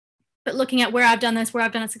 But looking at where I've done this, where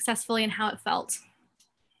I've done it successfully and how it felt.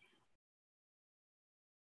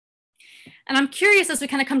 And I'm curious as we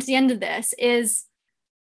kind of come to the end of this is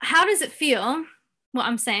how does it feel, what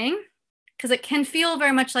I'm saying? Because it can feel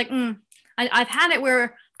very much like, I've had it where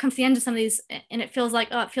it comes to the end of some of these and it feels like,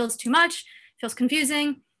 oh, it feels too much. It feels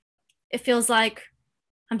confusing. It feels like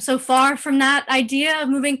I'm so far from that idea of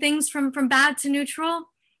moving things from bad to neutral,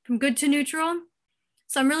 from good to neutral.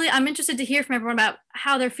 So I'm interested to hear from everyone about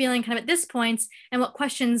how they're feeling kind of at this point and what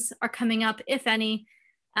questions are coming up, if any,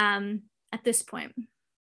 at this point.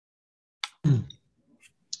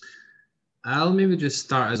 I'll maybe just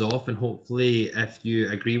start us off, and hopefully if you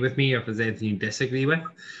agree with me or if there's anything you disagree with.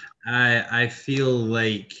 I feel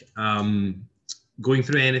like going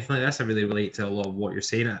through anything like this, I really relate to a lot of what you're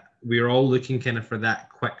saying. We're all looking kind of for that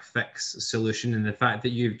quick fix solution, and the fact that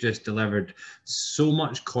you've just delivered so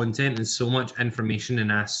much content and so much information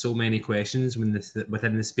and asked so many questions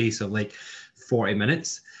within the space of like 40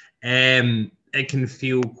 minutes it can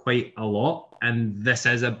feel quite a lot, and this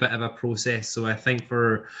is a bit of a process. So I think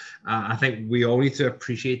I think we all need to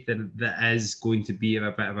appreciate that that is going to be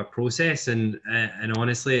a bit of a process. And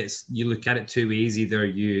honestly, it's, you look at it two ways. Either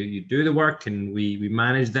you do the work and we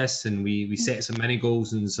manage this and we set some mini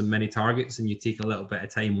goals and some mini targets, and you take a little bit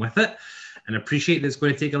of time with it and appreciate that it's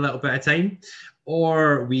going to take a little bit of time,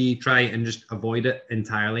 or we try and just avoid it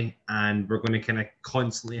entirely, and we're going to kind of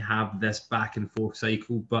constantly have this back and forth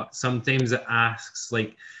cycle. But sometimes it asks,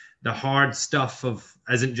 like, the hard stuff of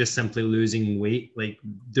isn't just simply losing weight. Like,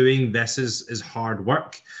 doing this is hard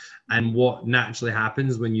work. And what naturally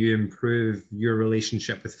happens when you improve your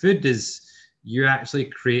relationship with food is you actually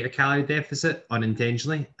create a calorie deficit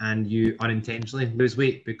unintentionally, and you unintentionally lose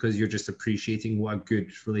weight because you're just appreciating what a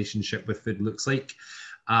good relationship with food looks like.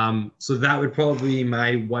 So that would probably be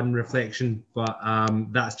my one reflection, but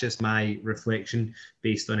that's just my reflection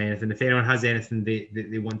based on anything. If anyone has anything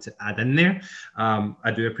they want to add in there,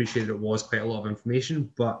 I do appreciate that it was quite a lot of information,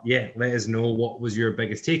 but yeah, let us know what was your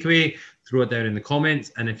biggest takeaway. Throw it down in the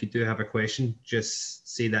comments, and if you do have a question,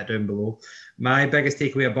 just say that down below. My biggest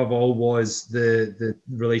takeaway above all was the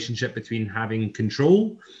relationship between having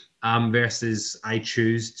control versus I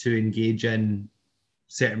choose to engage in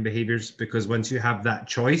certain behaviors, because once you have that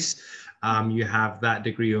choice, you have that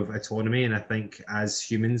degree of autonomy. And I think as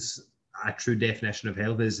humans, a true definition of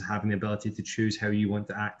health is having the ability to choose how you want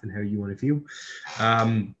to act and how you want to feel.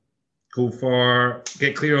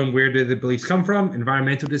 Get clear on where do the beliefs come from,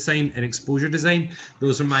 environmental design and exposure design.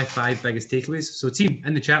 Those are my 5 biggest takeaways. So team,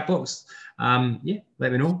 in the chat box, let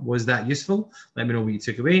me know, was that useful? Let me know what you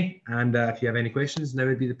took away. And if you have any questions, now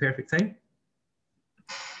would be the perfect time.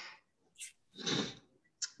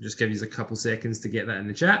 Just give you a couple seconds to get that in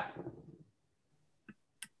the chat.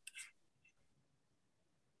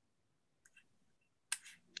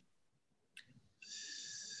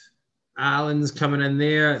 Alan's coming in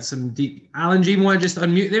there. Some deep. Alan, do you want to just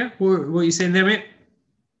unmute there? What are you saying there, mate?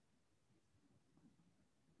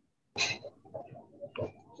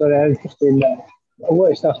 Sorry, I was just saying that a lot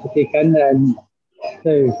of stuff to take in, and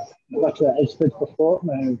now much of it is food for thought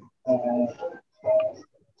now.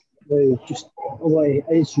 Just like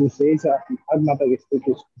as you say, I'm my biggest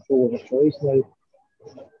focus control over choice now.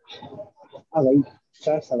 I like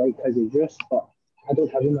Chris, I like Fizzy Juice, but I don't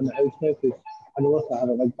have them in the house now because I know if I have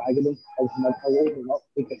a big bag of them, I'll open them up,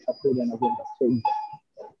 take a couple, then I'll get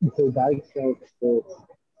the full bag. So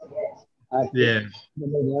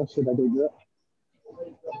nothing else should I do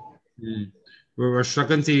it. We're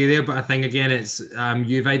struggling to you there, but I think again, it's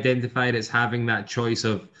you've identified it's having that choice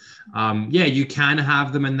of you can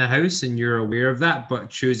have them in the house and you're aware of that, but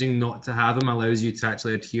choosing not to have them allows you to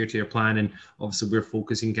actually adhere to your plan. And obviously we're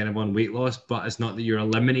focusing kind of on weight loss, but it's not that you're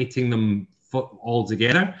eliminating them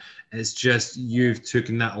altogether. It's just you've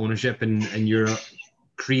taken that ownership and you're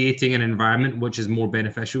creating an environment which is more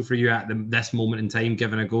beneficial for you at this moment in time,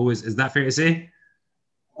 given a go. Is that fair to say?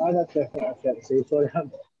 That's definitely fair to say. Sorry, I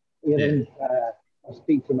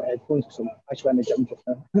speak through my headphones because I'm actually in the gym just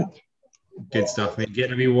now. Good stuff, mate.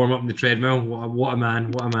 Getting me warm up in the treadmill. What a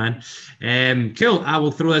man. What a man. Cool. I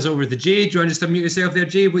will throw this over to Jay. Do you want to just unmute yourself there,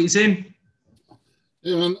 Jay? What are you saying?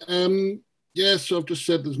 Yeah, man. So I've just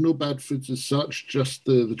said there's no bad foods as such, just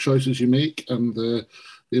the choices you make and the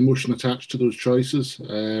emotion attached to those choices.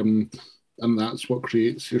 And that's what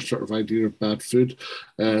creates your sort of idea of bad food.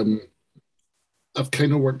 I've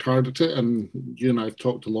kind of worked hard at it, and you and I have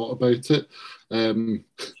talked a lot about it.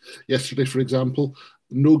 Yesterday, for example,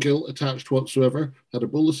 no guilt attached whatsoever. Had a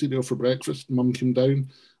bowl of cereal for breakfast. Mum came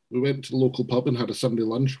down. We went to the local pub and had a Sunday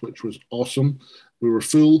lunch, which was awesome. We were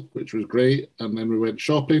full, which was great. And then we went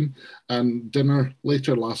shopping, and dinner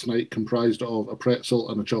later last night comprised of a pretzel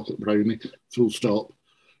and a chocolate brownie, full stop.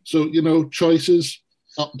 So, choices,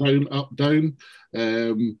 up, down, up, down.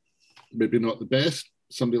 Maybe not the best.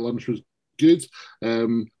 Sunday lunch was good.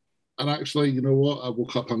 And actually, you know what? I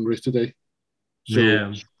woke up hungry today.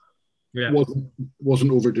 So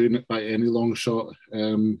wasn't overdoing it by any long shot.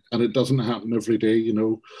 And it doesn't happen every day,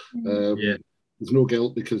 There's no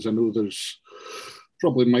guilt because I know there's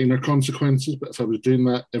probably minor consequences, but if I was doing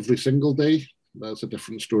that every single day, that's a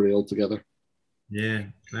different story altogether. Yeah,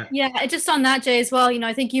 just on that, Jay, as well,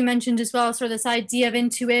 I think you mentioned as well sort of this idea of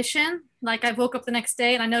intuition. Like, I woke up the next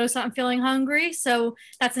day and I noticed I'm feeling hungry, so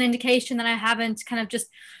that's an indication that I haven't kind of just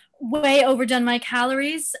way overdone my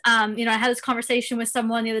calories. I had this conversation with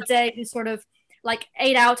someone the other day who sort of like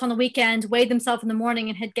ate out on the weekend, weighed themselves in the morning,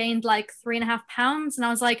 and had gained like 3.5 pounds. And I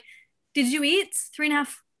was like, did you eat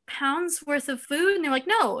 3.5 pounds worth of food? And they're like,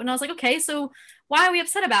 no. And I was like, okay, so why are we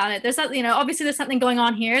upset about it? There's not, obviously there's something going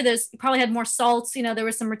on here. There's probably had more salts, there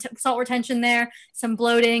was some salt retention there, some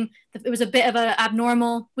bloating. It was a bit of an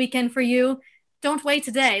abnormal weekend for you. Don't weigh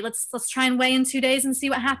today. Let's try and weigh in 2 days and see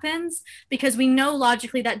what happens, because we know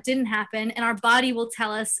logically that didn't happen, and our body will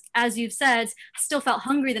tell us, as you've said, I still felt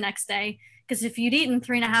hungry the next day, because if you'd eaten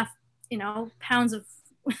 3.5, pounds of,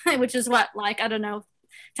 which is what, like, I don't know,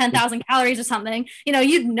 10,000 calories or something,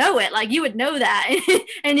 you'd know it, like you would know that,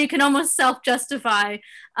 and you can almost self-justify.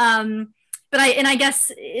 But I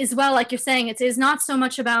guess as well, like you're saying, it is not so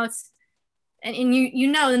much about, and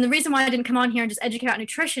and the reason why I didn't come on here and just educate about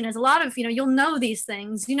nutrition is a lot of, you'll know these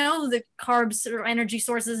things, the carbs or energy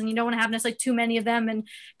sources, and you don't want to have necessarily too many of them, and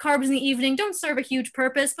carbs in the evening don't serve a huge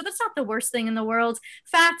purpose, but that's not the worst thing in the world.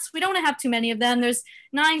 Fats, we don't want to have too many of them. There's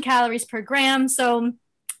 9 calories per gram, so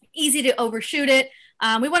easy to overshoot it.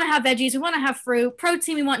 We want to have veggies, we want to have fruit,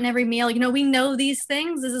 protein we want in every meal. We know these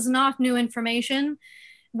things. This is not new information.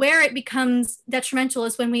 Where it becomes detrimental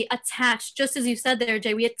is when we attach, just as you said there,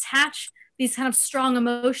 Jay, we attach these kind of strong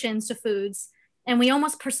emotions to foods, and we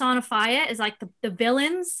almost personify it as like the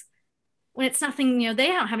villains, when it's nothing. They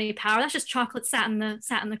don't have any power. That's just chocolate sat in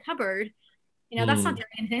the cupboard. That's not doing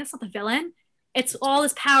anything. That's not the villain. It's all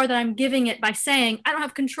this power that I'm giving it by saying I don't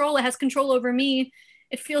have control. It has control over me.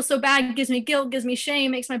 It feels so bad. It gives me guilt, gives me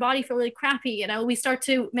shame, makes my body feel really crappy. We start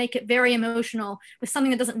to make it very emotional with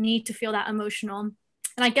something that doesn't need to feel that emotional.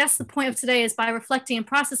 And I guess the point of today is, by reflecting and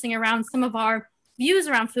processing around some of our views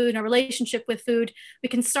around food and our relationship with food, we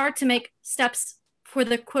can start to make steps for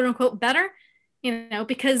the quote unquote better,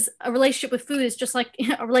 because a relationship with food is just like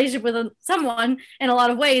a relationship with someone in a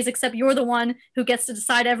lot of ways, except you're the one who gets to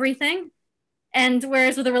decide everything. And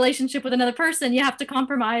whereas with a relationship with another person, you have to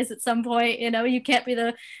compromise at some point. You can't be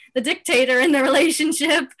the dictator in the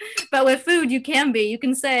relationship, but with food, you can be. You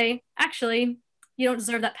can say, actually, you don't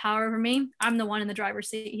deserve that power over me. I'm the one in the driver's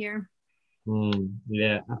seat here.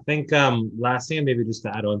 Yeah, I think last thing, maybe just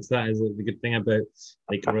to add on to that, is the good thing about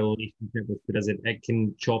like a relationship with food is it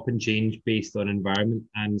can chop and change based on environment.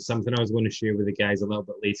 And something I was going to share with the guys a little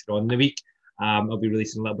bit later on in the week. I'll be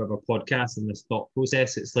releasing a little bit of a podcast in this thought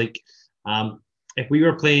process. It's like if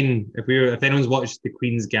anyone's watched the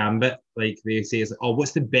Queen's Gambit, like they say, it's like, oh,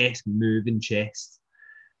 what's the best move in chess?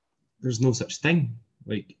 There's no such thing.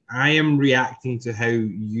 Like, I am reacting to how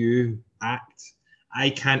you act. I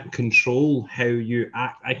can't control how you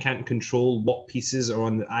act. I can't control what pieces are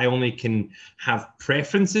on. I only can have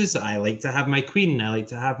preferences. I like to have my queen. I like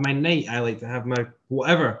to have my knight. I like to have my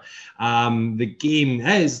whatever. The game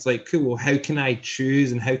is like, cool, well, how can I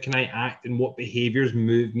choose and how can I act and what behaviors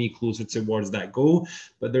move me closer towards that goal?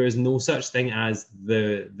 But there is no such thing as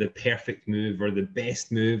the perfect move or the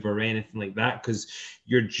best move or anything like that, because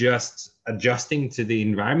you're just adjusting to the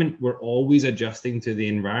environment. We're always adjusting to the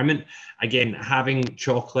environment. Again, having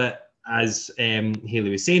chocolate, as Haley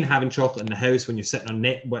was saying, having chocolate in the house when you're sitting on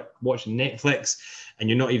watching Netflix and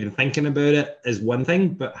you're not even thinking about it is one thing,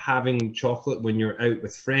 but having chocolate when you're out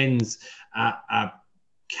with friends at a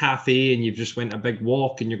cafe and you've just went a big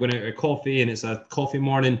walk and you're going out a coffee and it's a coffee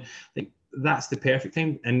morning, like, that's the perfect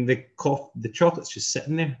thing. And the chocolate's just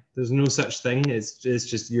sitting there. There's no such thing. It's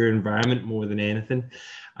just your environment more than anything.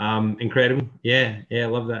 Incredible. Yeah, I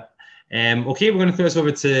love that. Okay, we're going to throw this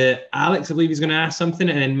over to Alex. I believe he's going to ask something,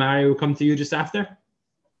 and then Mario will come to you just after.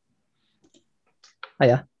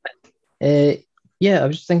 Hiya. I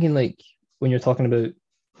was just thinking, like, when you're talking about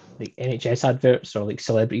like NHS adverts or like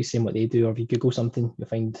celebrities saying what they do, or if you Google something, you'll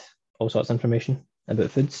find all sorts of information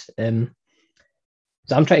about foods.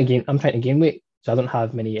 So I'm trying to gain weight, so I don't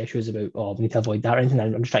have many issues about, oh, we need to avoid that or anything.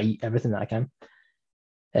 I'm just trying to eat everything that I can.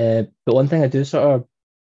 But one thing I do sort of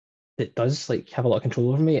that does like have a lot of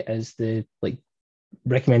control over me is the like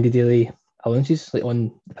recommended daily allowances, like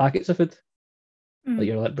on the packets of food, like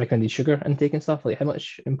your like recommended sugar intake and stuff. Like, how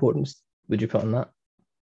much importance would you put on that?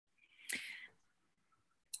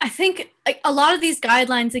 I think like a lot of these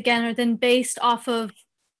guidelines, again, are then based off of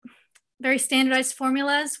very standardized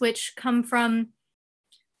formulas, which come from,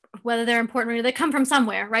 whether they're important or they come from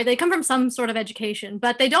somewhere, right? They come from some sort of education,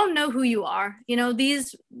 but they don't know who you are.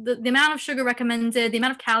 The amount of sugar recommended, the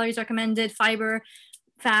amount of calories recommended, fiber,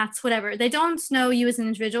 fats, whatever. They don't know you as an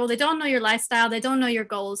individual. They don't know your lifestyle. They don't know your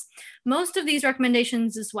goals. Most of these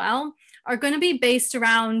recommendations as well are going to be based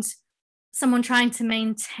around someone trying to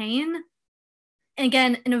maintain,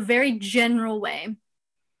 again, in a very general way,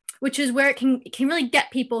 which is where it can really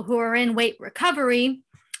get people who are in weight recovery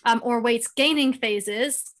or weight gaining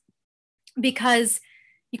phases, because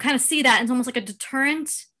you kind of see that and it's almost like a deterrent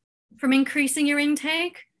from increasing your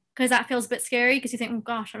intake, because that feels a bit scary because you think, oh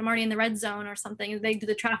gosh, I'm already in the red zone or something. They do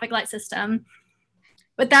the traffic light system.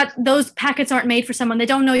 but those packets aren't made for someone. They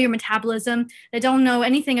don't know your metabolism. They don't know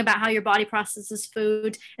anything about how your body processes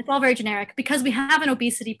food. It's all very generic because we have an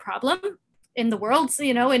obesity problem in the world. So,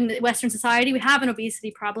 in Western society, we have an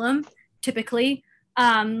obesity problem typically.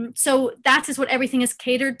 So that is what everything is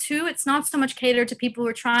catered to. It's not so much catered to people who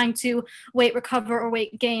are trying to weight recover or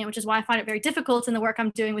weight gain, which is why I find it very difficult in the work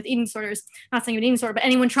I'm doing with eating disorders. I'm not saying an eating disorder, but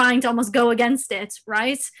anyone trying to almost go against it,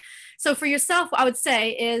 right? So for yourself, what I would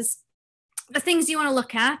say is the things you want to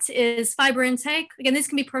look at is fiber intake. Again, this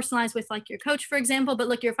can be personalized with like your coach, for example, but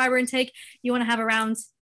look, your fiber intake, you want to have around,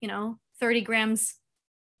 30 grams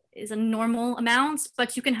is a normal amount,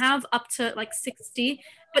 but you can have up to like 60.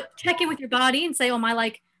 But check in with your body and say, oh, am I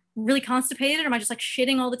like really constipated? Or am I just like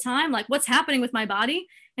shitting all the time? Like what's happening with my body?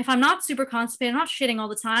 If I'm not super constipated, I'm not shitting all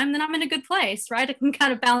the time, then I'm in a good place, right? I can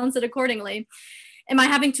kind of balance it accordingly. Am I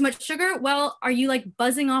having too much sugar? Well, are you like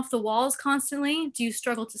buzzing off the walls constantly? Do you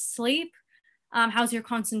struggle to sleep? How's your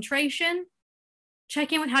concentration?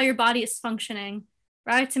 Check in with how your body is functioning,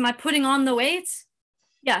 right? Am I putting on the weight?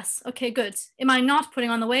 Yes. Okay, good. Am I not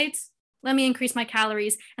putting on the weight? Let me increase my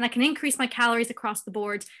calories, and I can increase my calories across the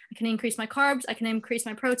board. I can increase my carbs. I can increase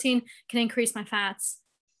my protein, can increase my fats.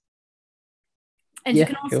 And you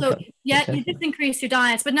can also, you just increase your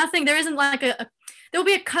diets, but nothing, there isn't like there'll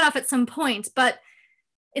be a cutoff at some point, but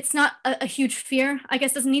it's not a huge fear. I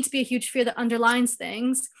guess it doesn't need to be a huge fear that underlines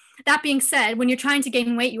things. That being said, when you're trying to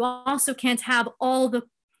gain weight, you also can't have all the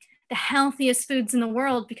healthiest foods in the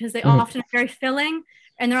world because they often are very filling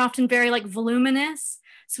and they're often very like voluminous.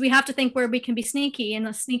 So we have to think where we can be sneaky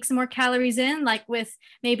and sneak some more calories in, like with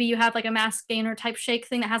maybe you have like a mass gainer type shake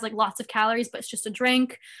thing that has like lots of calories, but it's just a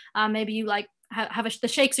drink. Maybe you like the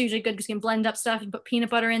shakes are usually good because you can blend up stuff and put peanut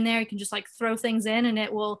butter in there. You can just like throw things in and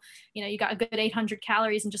it will, you got a good 800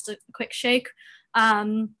 calories in just a quick shake.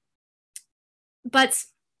 But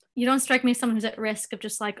you don't strike me as someone who's at risk of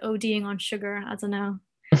just like ODing on sugar. I don't know.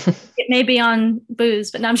 It may be on booze,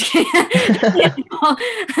 but no, I'm just kidding.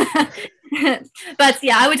 But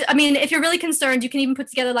yeah, if you're really concerned, you can even put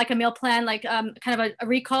together like a meal plan, like kind of a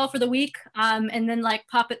recall for the week, and then like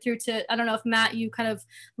pop it through to, I don't know if Matt, you kind of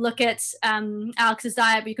look at Alex's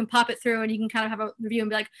diet, but you can pop it through and you can kind of have a review and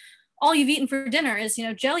be like, all you've eaten for dinner is,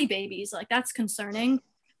 jelly babies. Like that's concerning.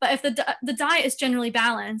 But if the diet is generally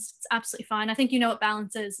balanced, it's absolutely fine. I think you know what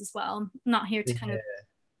balance is as well. I'm not here to kind of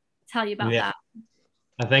tell you about that.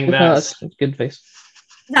 I think that's good advice.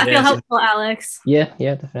 Does that feel helpful, Alex? Yeah,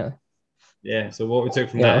 definitely. Yeah, so what we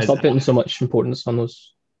took from that I'll is stop putting so much importance on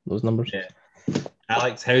those numbers. Yeah.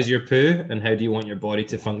 Alex, how's your poo and how do you want your body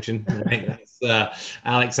to function? Right, that's,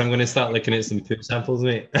 Alex, I'm going to start looking at some poo samples,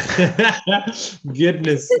 mate.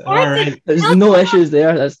 Goodness. All right. There's no issues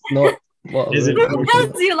there. That's not what Is it? It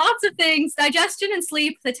tells you lots of things. Digestion and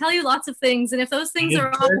sleep, they tell you lots of things. And if those things are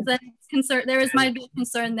off, then might be a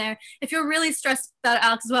concern there. If you're really stressed about it,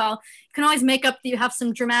 Alex, as well, you can always make up that you have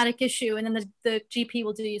some dramatic issue and then the GP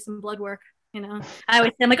will do you some blood work. I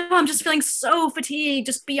always say, I'm like, I'm just feeling so fatigued,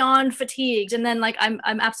 just beyond fatigued. And then like, I'm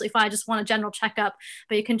absolutely fine. I just want a general checkup,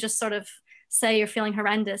 but you can just sort of say you're feeling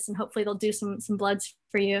horrendous and hopefully they'll do some bloods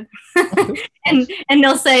for you. and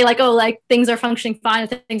they'll say like, oh, like things are functioning fine,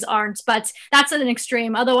 things aren't, but that's at an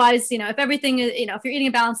extreme. Otherwise, if everything is, if you're eating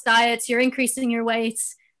a balanced diet, you're increasing your weight,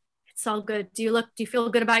 it's all good. Do you feel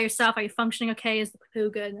good about yourself? Are you functioning okay? Is the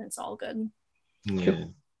poo good? And it's all good. Yeah.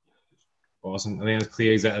 Awesome. I think it's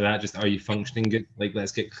clear exactly that. Just, are you functioning good? Like,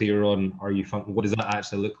 let's get clear on, what does that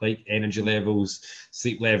actually look like? Energy levels,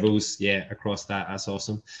 sleep levels, across that. That's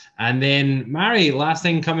awesome. And then Mary, last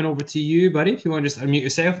thing coming over to you, buddy, if you want to just unmute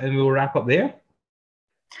yourself and we'll wrap up there.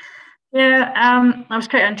 Yeah, I was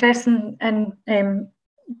quite interested in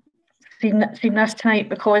seeing this tonight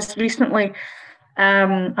because recently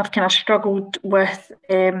I've kind of struggled with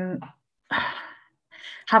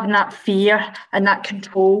having that fear and that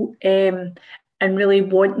control, and really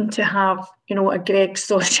wanting to have, a Greggs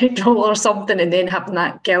sausage roll or something, and then having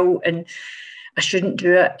that guilt and I shouldn't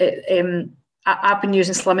do it. I've been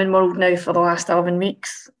using Slimming World now for the last 11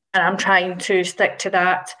 weeks, and I'm trying to stick to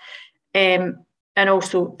that, and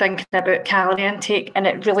also thinking about calorie intake, and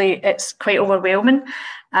it's quite overwhelming.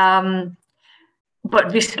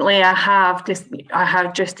 But recently I have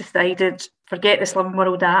just decided, forget the Slimming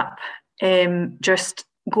World app, just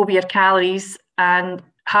go with your calories and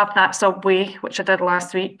have that Subway, which I did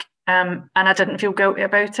last week, and I didn't feel guilty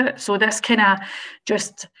about it. So this kind of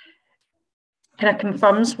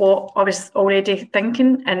confirms what I was already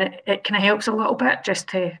thinking, and it kind of helps a little bit just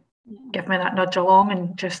to give me that nudge along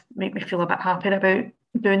and just make me feel a bit happier about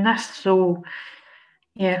doing this. So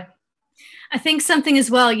yeah. I think something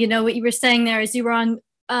as well, what you were saying there is you were on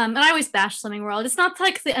and I always bash Slimming World. It's not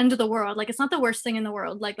like the end of the world. Like, it's not the worst thing in the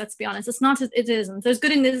world. Like, let's be honest. It's not. It isn't.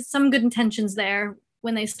 There's some good intentions there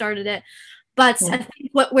when they started it. But I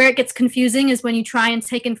think where it gets confusing is when you try and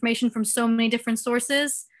take information from so many different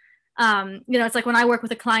sources. It's like when I work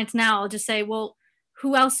with a client now, I'll just say, well,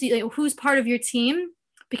 who else? Who's part of your team?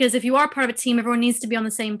 Because if you are part of a team, everyone needs to be on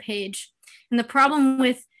the same page. And the problem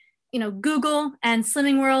with Google and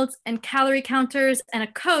Slimming World and calorie counters and a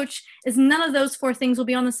coach is none of those 4 things will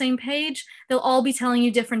be on the same page. They'll all be telling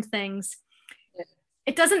you different things. Yeah.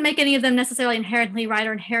 It doesn't make any of them necessarily inherently right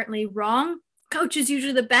or inherently wrong. Coach is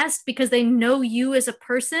usually the best because they know you as a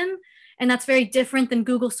person, and that's very different than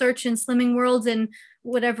Google search and Slimming World and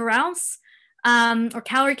whatever else, or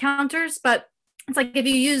calorie counters. But it's like if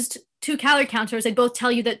you used 2 calorie counters, they both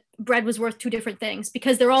tell you that bread was worth 2 different things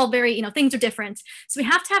because they're all very, things are different. So we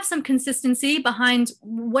have to have some consistency behind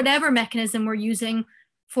whatever mechanism we're using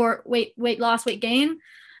for weight loss, weight gain,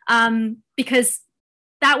 because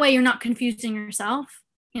that way you're not confusing yourself.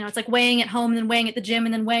 It's like weighing at home and then weighing at the gym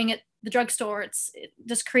and then weighing at the drugstore. It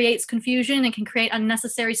just creates confusion and can create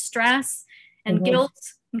unnecessary stress and guilt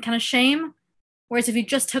and kind of shame. Whereas if you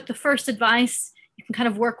just took the first advice, you can kind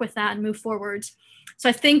of work with that and move forward. So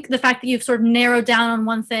I think the fact that you've sort of narrowed down on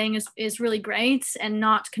one thing is really great and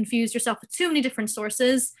not confused yourself with too many different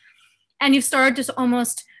sources. And you've started to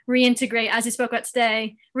almost reintegrate, as you spoke about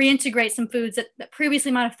today, reintegrate some foods that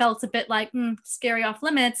previously might have felt a bit like scary, off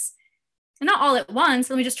limits. And not all at once.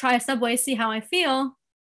 Let me just try a Subway, see how I feel.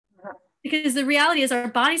 Because the reality is our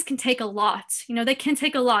bodies can take a lot. They can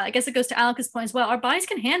take a lot. I guess it goes to Alex's point as well. Our bodies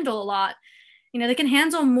can handle a lot. They can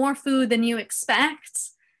handle more food than you expect.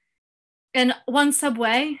 And one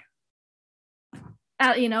Subway,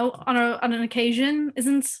 on an occasion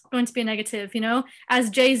isn't going to be a negative, as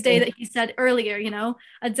Jay's day that he said earlier,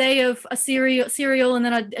 a day of a cereal and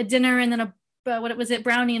then a dinner and then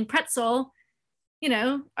brownie and pretzel, he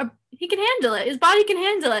can handle it. His body can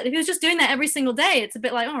handle it. If he was just doing that every single day, it's a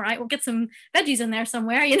bit like, all right, we'll get some veggies in there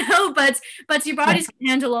somewhere, but your bodies can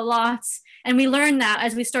handle a lot. And we learn that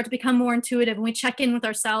as we start to become more intuitive and we check in with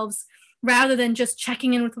ourselves rather than just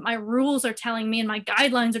checking in with what my rules are telling me and my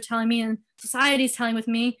guidelines are telling me and society's telling with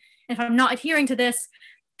me. And if I'm not adhering to this,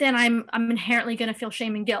 then I'm inherently going to feel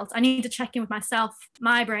shame and guilt. I need to check in with myself,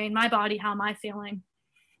 my brain, my body. How am I feeling?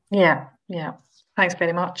 Yeah. Thanks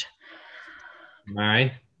very much.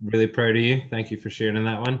 Mary, really proud of you. Thank you for sharing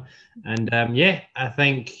that one. And I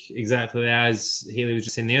think exactly as Hayley was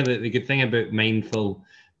just saying there, the good thing about mindful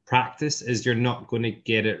practice is you're not going to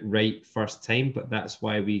get it right first time, but that's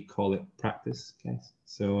why we call it practice, guys.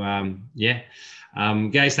 So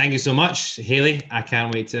guys, thank you so much. Hayley, I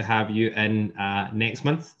can't wait to have you in next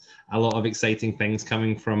month. A lot of exciting things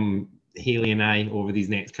coming from Hayley and I over these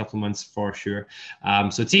next couple of months for sure.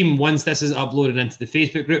 So team, once this is uploaded into the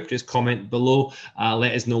Facebook group, just comment below,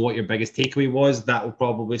 let us know what your biggest takeaway was. That will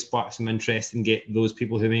probably spark some interest and get those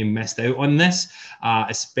people who may have missed out on this,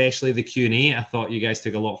 especially the Q&A. I thought you guys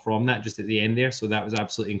took a lot from that just at the end there, so that was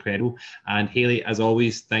absolutely incredible. And Hayley, as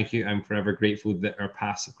always, thank you. I'm forever grateful that our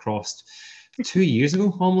paths crossed 2 years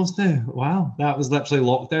ago almost now. Wow, that was literally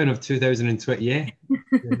lockdown of 2020. Yeah.